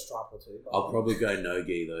have lost a stripe or two. I'll probably go no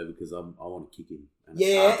gi though because I want to kick him. And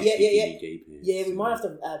Yeah. Gi Yeah, we might have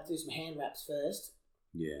to do some hand wraps first.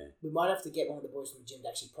 Yeah. We might have to get one of the boys from the gym to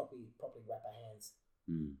actually properly wrap our hands.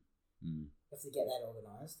 We have to get that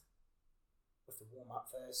organised. We have to warm up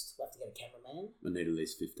first. We have to get a cameraman. I need at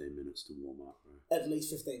least 15 minutes to warm up, bro. At least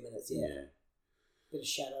 15 minutes, yeah. Bit of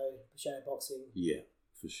shadow boxing. Yeah,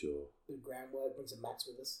 for sure. Bit of groundwork, bring some mats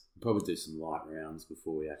with us. Probably do some light rounds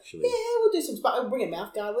before we actually... Yeah, we'll do some... We'll bring a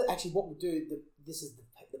mouth guard with. Actually, what we'll do, this is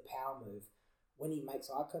the power move. When he makes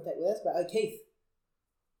eye contact with us, but Keith,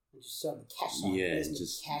 and just show him the cash sign. Yeah,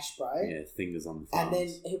 just cash, bro. Yeah, fingers on the thumbs. And then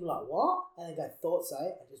he'll be like, what? And then go, thought so,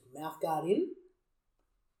 and just mouth guard in.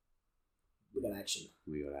 We got action.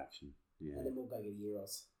 Yeah. And then we'll go get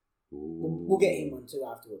Euros. Ooh. We'll get him one too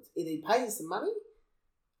afterwards. Either he pays us some money,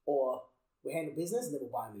 or we handle business, and then we'll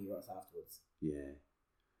buy him Euros afterwards. Yeah.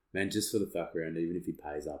 Man, just for the fuck around, even if he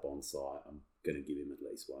pays up on site, I'm going to give him at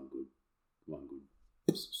least one good.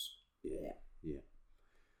 Yeah.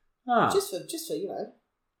 Just for you know,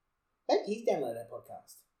 maybe he's downloaded our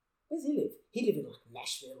podcast. Where does he live? He live in like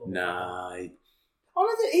Nashville or... Nah. Oh,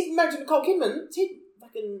 no, he's married to Nicole Kidman. He'd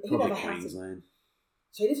Probably have a house. Queensland.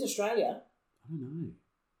 So he lives in Australia. I don't know.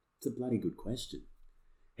 It's a bloody good question.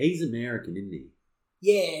 He's American, isn't he?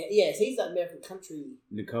 Yeah. So he's like American country.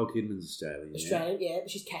 Nicole Kidman's Australian. Yeah, but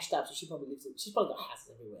she's cashed up, so she probably lives. She's probably got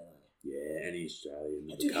houses everywhere. Yeah, and he's Australian.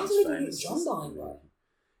 Dude, how's it even John dying, bro?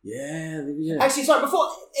 Yeah. Actually, sorry. Before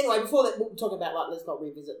that, we're talking about let's not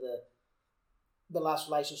revisit the last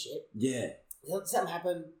relationship. Yeah. Something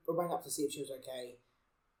happened. I rang up to see if she was okay.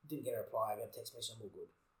 Didn't get a reply. I got a text message. I'm all good.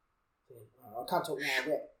 I can't talk now.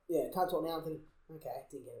 Can't talk now. I'm thinking, okay,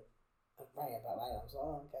 didn't get it. I rang her back later. I was like,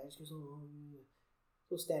 oh, okay. She goes, oh, yeah. It's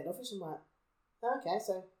all standoffish. I'm like, oh, okay,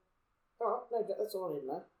 so, all right, no, that's all I need to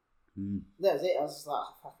know. That was it. I was just like,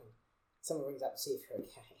 oh, fucking. Someone rings up to see if you're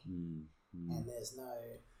okay, and there's no.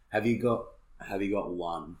 Have you got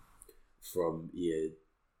one from your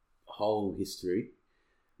whole history?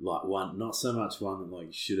 Like one, not so much one that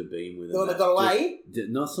like should have been with. The one that got away.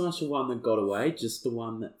 Not so much the one that got away, just the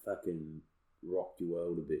one that fucking rocked your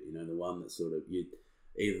world a bit. You know, the one that sort of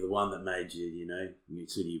either the one that made you, you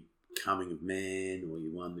sort of coming of man, or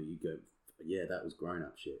you one that you go, yeah, that was grown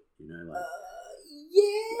up shit. You know, like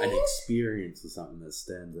an experience or something that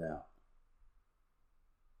stands out.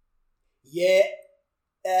 Yeah.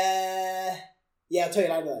 I'll tell you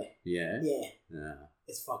later though. Yeah. Yeah.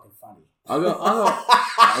 It's fucking funny. I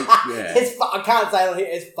can't say it on here.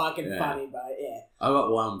 It's fucking funny, bro. Yeah. I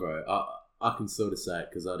got one, bro. I can sort of say it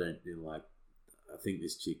because I don't I think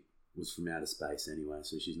this chick was from outer space anyway,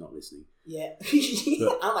 so she's not listening. Yeah.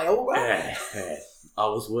 But, aren't they all right? Yeah. I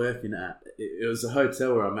was working it was a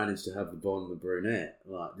hotel where I managed to have the blonde and the brunette.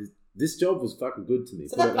 Like this job was fucking good to me.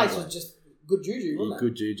 So that place was just good juju, wasn't it?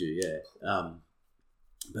 Good juju, yeah.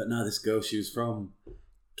 But no, this girl, she was from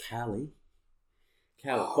California.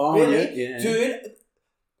 Really? Yeah. Dude,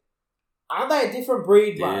 aren't they a different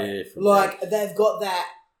breed, bro? They've got that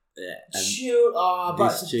chill.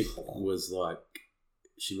 This chick was like,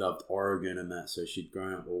 she loved Oregon and that, so she'd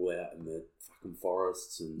grown up all out in the fucking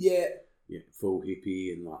forests and full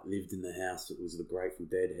hippie, and like lived in the house that was the Grateful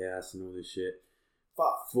Dead house and all this shit.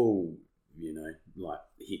 But full, like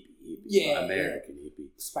hippie, like American hippie,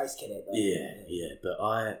 space cadet. Though. Yeah. But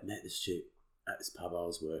I met this chick at this pub I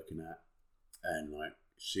was working at, and like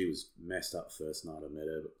she was messed up first night I met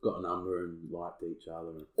her, but got a number and liked each other.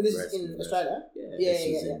 And this is in Australia. This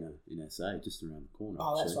was in SA, just around the corner.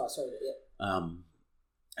 Oh, that's right. Sorry. Yeah.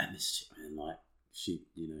 And this chick, man, like she,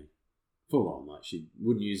 full on, like she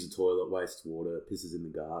wouldn't use the toilet, waste water, pisses in the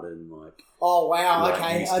garden, like. Oh wow!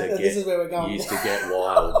 Okay, this is where we're going. Used to get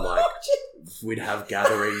wild, like we'd have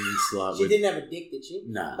gatherings, like. She didn't have a dick, did she?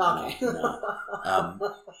 No.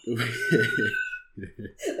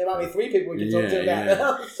 There might be 3 people we can talk to about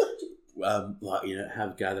that.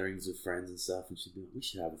 Have gatherings with friends and stuff, and she'd be like, "We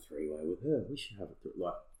should have a 3-way with her. We should have a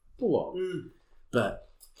full on." But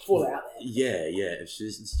full out there. Yeah. If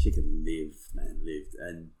this chick had lived,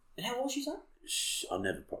 and how old was she, son? I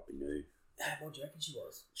never properly knew. How old do you reckon she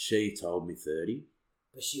was? She told me 30.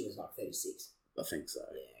 But she was like 36. I think so.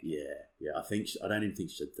 Yeah. I don't even think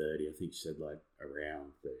she said 30. I think she said like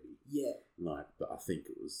around 30. Yeah. But I think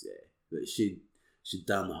it was that she'd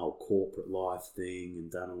done the whole corporate life thing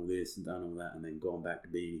and done all this and done all that, and then gone back to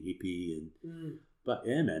being a hippie But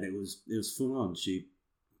yeah, man, it was full on. She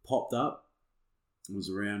popped up, was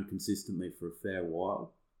around consistently for a fair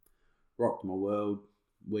while, rocked my world,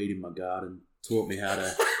 weed in my garden, taught me how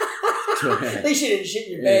to. At least you didn't shit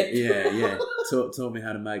in your bed. Yeah. Taught me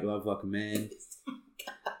how to make love like a man.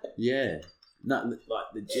 Yeah, not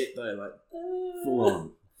like legit though, like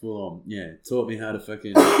full on. Yeah, taught me how to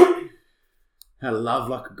fucking how to love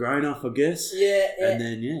like a grown up, I guess. Yeah. And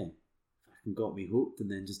then fucking got me hooked,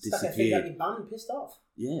 and then just disappeared. Stuck her feet up your bum and pissed off.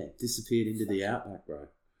 Yeah, disappeared into the outback, bro.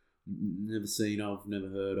 Never seen of, never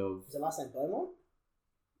heard of. Is the last name Beaumont?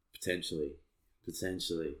 Potentially.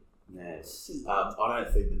 Yeah. I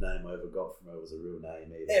don't think the name I ever got from her was a real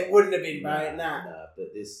name either. It wouldn't have been, bro. Nah.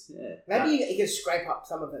 But this, Maybe you can scrape up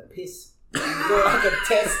some of her piss. You can do like a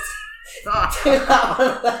test.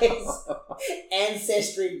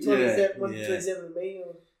 Ancestry 27 me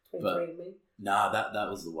or 23 me. Nah, that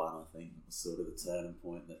was the one, I think. It was sort of the turning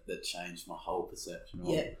point that changed my whole perception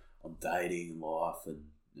on dating and life and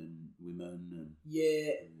women. And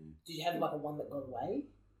Did you have like a one that got away?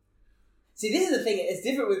 See, this is the thing. It's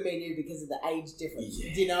different with me and you because of the age difference.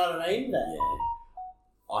 Yeah. Do you know what I mean?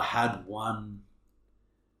 I had one,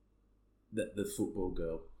 the football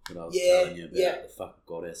girl that I was telling you about, the fucking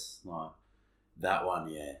goddess, like that one.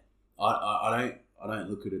 Yeah, I don't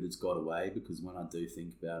look at it as got away, because when I do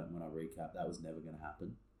think about it, when I recap, that was never going to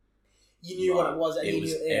happen. You knew what it was. And it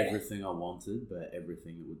was everything I wanted, but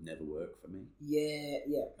everything that would never work for me. Yeah.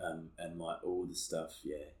 And like all the stuff.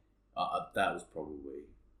 That was probably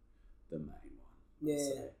the main one.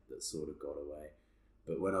 Yeah. That sort of got away.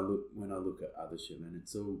 But when I look at other shit, man,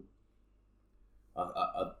 it's all.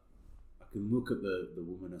 I can look at the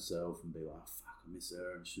woman herself and be like, oh, fuck, I miss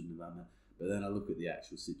her and shouldn't have done that. But then I look at the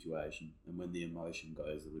actual situation, and when the emotion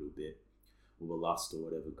goes a little bit, or the lust or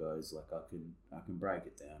whatever goes, like I can break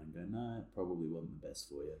it down and go, no, it probably wasn't the best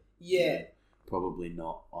for you. Yeah. Probably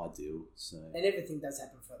not ideal. So. And everything does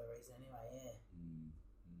happen for the reason anyway. Yeah.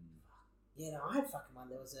 Yeah. No, I had fucking one.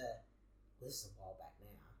 This is a while back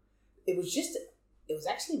now. It was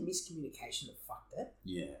actually miscommunication that fucked it.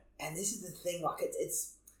 Yeah. And this is the thing, like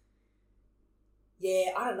it's.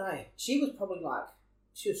 Yeah, I don't know. She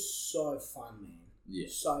was so fun, man. Yeah.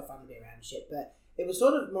 So fun to be around and shit. But it was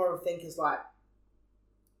sort of more of a thing because, like,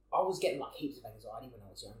 I was getting, like, heaps of anxiety when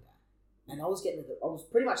I was younger. And I was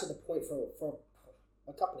pretty much at the point for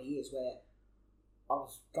a couple of years where I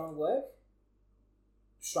was going to work,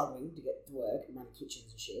 struggling to get to work, run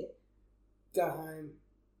kitchens and shit, go home,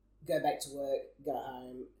 go back to work, go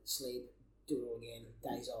home, sleep, do it all again,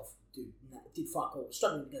 days off, did fuck all,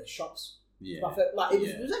 struggling to go to shops. Yeah. Like,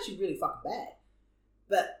 it was actually really fucking bad.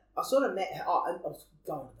 But I sort of met her. I was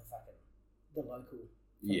going to the local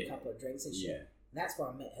for a couple of drinks and shit. Yeah. And that's where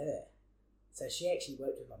I met her. So she actually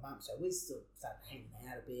worked with my mum. So we still started hanging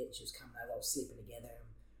out a bit. She was coming over, I was sleeping together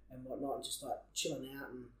and whatnot, and just like chilling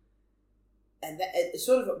out. And that it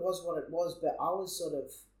was what it was. But I was sort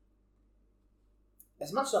of,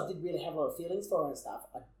 as much as I did really have a lot of feelings for her and stuff,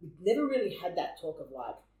 I never really had that talk of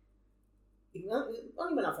like, it only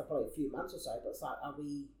went on for probably a few months or so, but it's like, are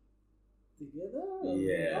we together?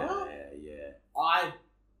 Yeah. I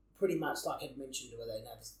pretty much like had mentioned to her that,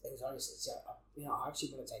 it was honestly, so, I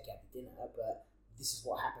actually want to take you out to dinner, but this is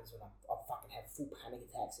what happens when I fucking have full panic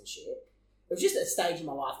attacks and shit. It was just a stage in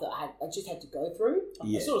my life that I just had to go through.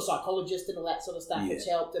 Yeah. A sort of psychologist and all that sort of stuff, which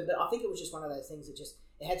helped. But I think it was just one of those things that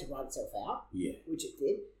it had to write itself out, which it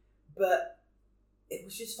did. But it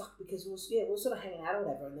was just fucked because we were sort of hanging out or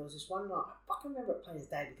whatever, and there was this one night, I fucking remember it plain as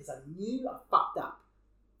day because I knew I fucked up.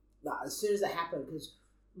 Like, as soon as it happened, because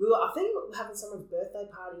I think we were having someone's birthday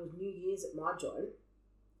party, it was New Year's at my joint,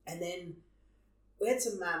 and then we had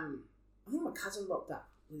some, I think my cousin rocked up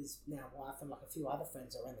with his now wife and like a few other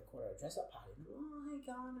friends around the corner at a dress-up party, and they were, oh, how you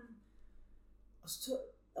going? And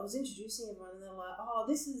I was introducing everyone, and they're like, oh,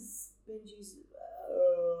 this is Benji's,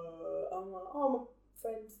 I'm like, oh, my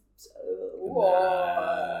friend,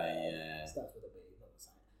 starts with a B, not the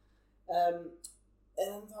same. And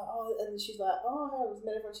I'm like, oh, and she's like, oh, I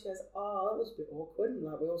met everyone. She goes, oh, that was a bit awkward, and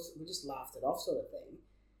like we just laughed it off, sort of thing.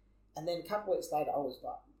 And then a couple of weeks later, I was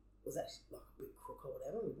actually like a bit crook or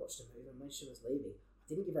whatever. We watched a movie, and when she was leaving, I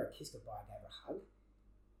didn't give her a kiss goodbye. I gave her a hug,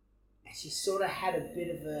 and she sort of had a bit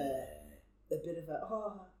of a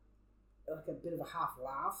half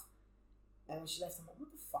laugh. And when she left, I'm like,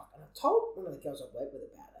 what the fuck? And I told one of the girls I work with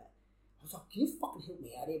about it. I was like, can you fucking help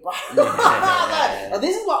me out here, bro?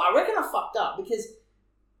 This is what I reckon I fucked up because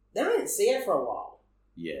then I didn't see her for a while.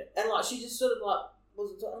 Yeah. And like, she just sort of like, I'm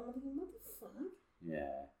like, what the fuck?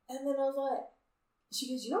 Yeah. And then I was like,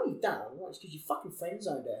 she goes, you know what you've done? Because you fucking friend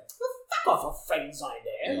zoned her. Well, fuck off, I friend zoned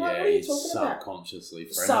her. Like, what are you talking about? Subconsciously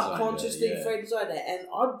friend zoned her. And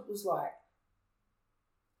I was like,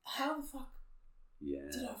 how the fuck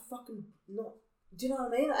did I fucking not? Do you know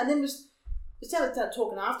what I mean? And then we started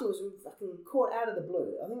talking afterwards. We fucking caught out of the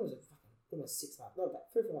blue. I think it was almost 6 months, no,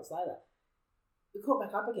 about 3 or 4 months later. We caught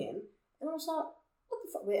back up again, and I was like, what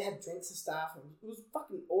the fuck? We had drinks and stuff, and it was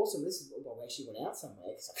fucking awesome. This is where she went out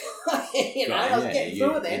somewhere. I was getting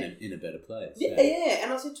through it then. In a better place. Yeah.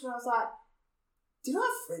 And I said to her, I was like, did I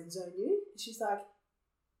friend zone you? And she's like,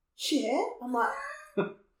 yeah. I'm like,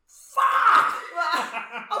 fuck!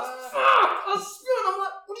 I was spewing. I'm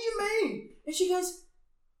like, what do you mean? And she goes,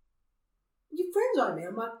 you friend zoned me.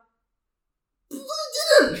 I'm like, I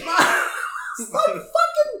didn't. It's like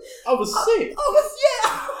fucking. I was sick. I was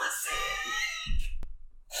sick.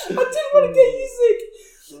 I didn't want to get you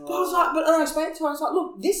sick. But I was like, and I explained to her, I was like,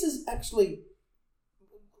 look, this is actually.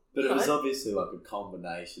 But it was obviously like a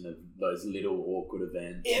combination of those little awkward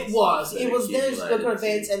events. It was those awkward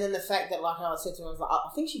events, and then the fact that, like, I said to her, I was like,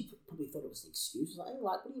 I think she probably thought it was an excuse. I was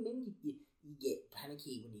like, what do you mean you get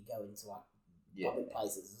panicky when you go into like public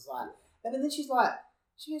places? It's like, and then she goes,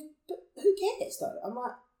 but who cares though? I'm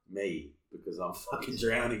like, me, because I'm fucking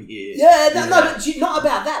drowning here. Yeah, no, but not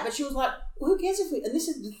about that. But she was like, well, who cares if we? And this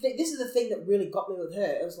is the thing that really got me with her.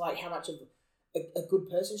 It was like how much of a good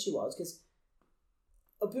person she was, because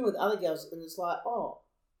I've been with other girls, and it's like, oh,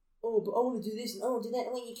 but I want to do this and I want to do that.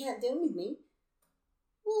 And when you can't deal with me,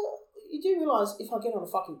 well, you do realise if I get on a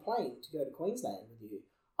fucking plane to go to Queensland with you,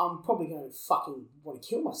 I'm probably going to fucking want to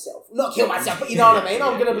kill myself. Not kill myself, but you know what I mean?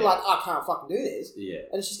 I'm going to be like, I can't fucking do this. Yeah.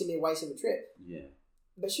 And it's just going to be a waste of a trip. Yeah.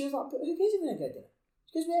 But she was like, but who cares if we don't go to dinner?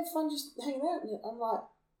 She goes, we have fun just hanging out. And I'm like,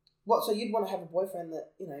 what, so you'd want to have a boyfriend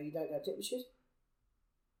that, you know, you don't go to? But she goes,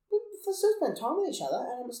 we still spend time with each other.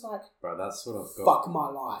 And I'm just like, bro, that's what I've got. Fuck my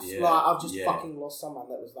life. Yeah, like, I've just yeah. fucking lost someone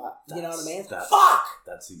that was like, you know what I mean? That's- Fuck!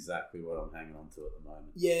 That's exactly what I'm hanging on to at the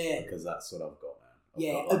moment. Yeah. Because that's what I've got, man.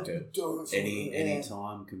 Yeah. Got like any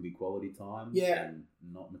time can be quality time. Yeah. And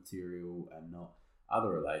not material and not other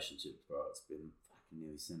relationships, bro. It's been fucking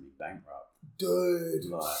nearly sent me bankrupt. Dude.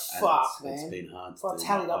 Like, Fuck, man. It's man. been hard to If I do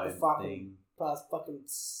tallied my up the own fucking thing. past fucking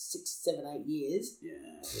 6, 7, 8 years. Yeah.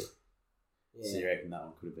 Yeah. So you reckon that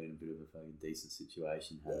one could have been a bit of a fucking decent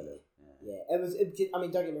situation, had it? Yeah. It did, I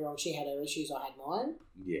mean, don't get me wrong, she had her issues, I had mine.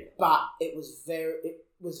 Yeah. But it was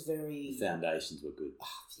very The foundations were good.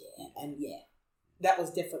 yeah, and that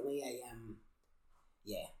was definitely a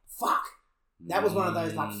fuck. That was one of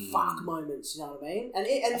those like fuck moments, you know what I mean?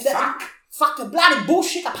 And fuck a bloody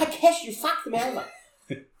bullshit. I pay cash, you fuck them over.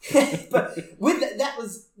 But with that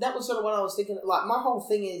was sort of what I was thinking. Like my whole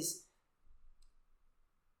thing is,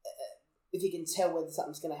 if you can tell whether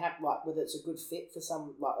something's going to happen, like whether it's a good fit for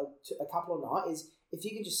some like a couple or not, is if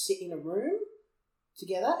you can just sit in a room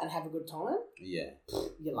together and have a good time. Yeah.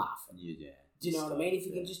 You laugh. Yeah. Do you know what I mean? If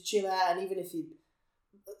you can just chill out, and even if you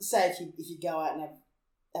say if you go out and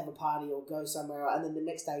have a party or go somewhere, and then the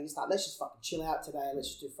next day you just like, let's just fucking chill out today. Let's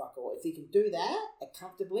just do fuck all. If you can do that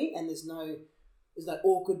comfortably, and there's no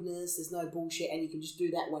awkwardness, there's no bullshit, and you can just do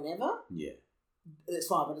that whenever. Yeah. It's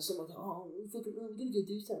fine, but it's not like, we're gonna go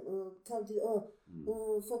do something. Can't do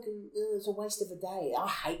fucking. It's a waste of a day. I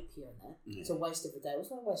hate hearing that. Yeah. It's a waste of a day. It's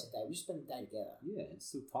not a waste of a day. We just spend the day together. Yeah, it's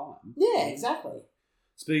still time. Yeah, exactly.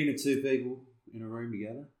 Speaking of two people in a room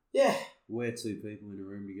together. Yeah. We're two people in a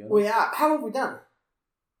room together. We are. How have we done?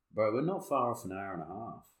 Bro, we're not far off an hour and a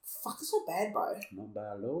half. Fuck, that's not bad, bro. Not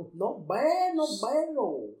bad at all. Not bad at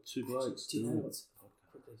all. Two blokes. Do you know what's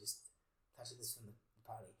quickly just touching this from the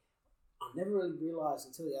party? I never really realised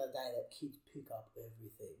until the other day that kids pick up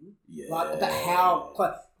everything. Yeah. Like, but how...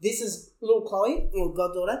 This is little Chloe, little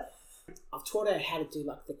goddaughter. I've taught her how to do,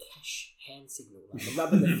 like, the cash hand signal, like, the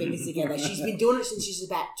rubbing the fingers together. She's been doing it since she's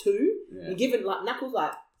about 2. Yeah. And giving, like, knuckles,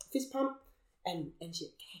 like, fist pump, and she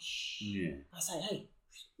cash. Yeah. I say, hey,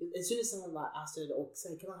 as soon as someone, like, asked her, or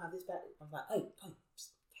say, can I have this back? I'm like, hey, cash.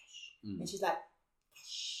 And she's like...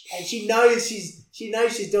 And she knows she's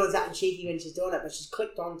doing something cheeky when she's doing it, but she's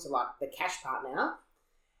clicked on to like the cash part now.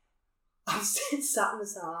 I've said something to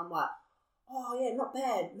someone, I'm like, oh yeah, not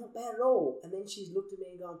bad at all. And then she's looked at me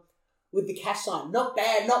and gone, with the cash sign, not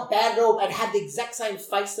bad at all, and had the exact same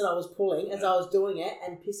face that I was pulling as I was doing it,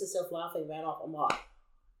 and pissed herself laughing, ran off. I'm like,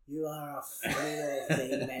 you are a funny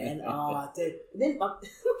thing, man. Oh, dude. And then my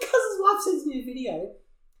cousin's wife sends me a video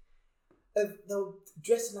of them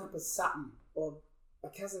dressing up as something, or my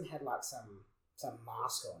cousin had like some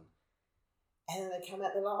mask on, and then they come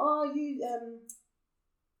out. They're like, "Oh, you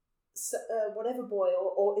whatever boy,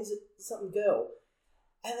 or is it something girl?"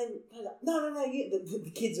 And then they're like, "No, you." The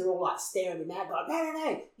kids are all like staring at me, like,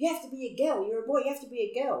 "No, you have to be a girl. You're a boy. You have to be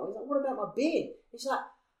a girl." He's like, "What about my beard?" He's like,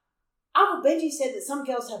 "Uncle Benji said that some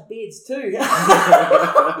girls have beards too."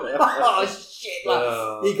 Oh shit!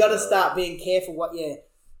 Like, you got to start being careful what you're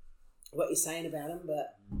saying about them,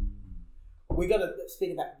 but. We got to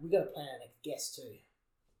plan our next guest too.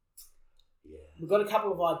 Yeah, we've got a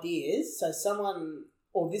couple of ideas. So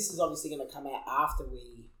this is obviously going to come out after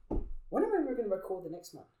we. When are we going to record the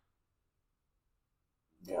next one?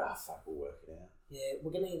 Yeah, fuck, we'll work it out. Yeah,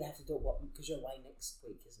 we're going to either have to do it because you're away next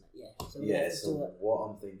week, isn't it? Yeah. So what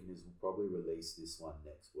I'm thinking is we'll probably release this one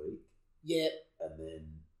next week. Yeah. And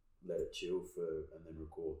then let it chill and then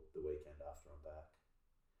record the weekend after I'm back.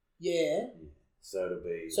 Yeah. So it'll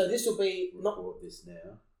be. So this will be record this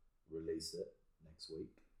now, release it next week.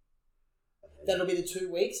 That'll be the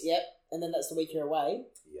 2 weeks, yep. And then that's the week you're away.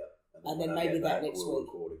 Yep. And then maybe that next we'll week.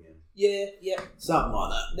 Record again. Yeah. Something like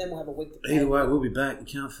that. Then we'll have a week to play. Either way, we'll be back. You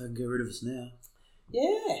can't fucking get rid of us now.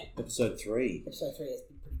 Yeah. Episode 3. Episode 3 has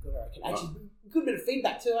been pretty good, I reckon. Actually, good bit of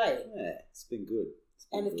feedback too, eh? Yeah, it's been good.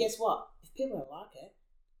 Guess what? If people don't like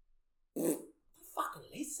it. Fucking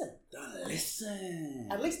listen. Don't listen.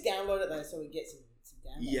 At least download it though, so we get some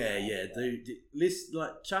downloads. Yeah. List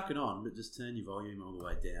chuck it on, but just turn your volume all the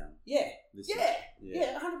way down. Yeah. Listen.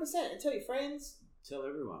 Yeah, 100%. And tell your friends. Tell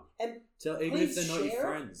everyone. And tell even if they're not your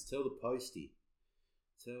friends. Tell the postie.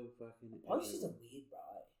 Tell fucking. Posties are weird,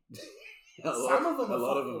 bro. Some of them. A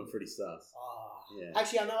lot of them are pretty sus. Oh. Yeah.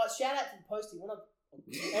 Actually, I know what. Shout out to the postie.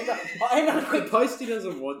 The postie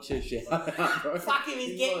doesn't want your shout out, bro. Fuck him,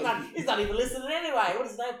 he's not even listening anyway. What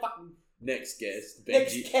is his name? Fucking next guest,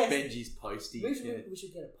 Benji's postie. We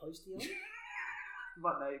should get a postie on.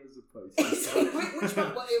 My neighbours are posting. Which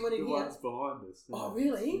one? What The here? ones behind us. Oh,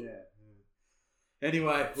 really? Yeah.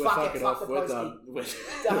 Anyway, we're Fuck fucking it, off. fuck the We're postie.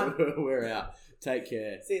 done. Done. We're out. Take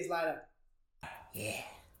care. See you later. Yeah.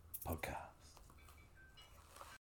 Podcast.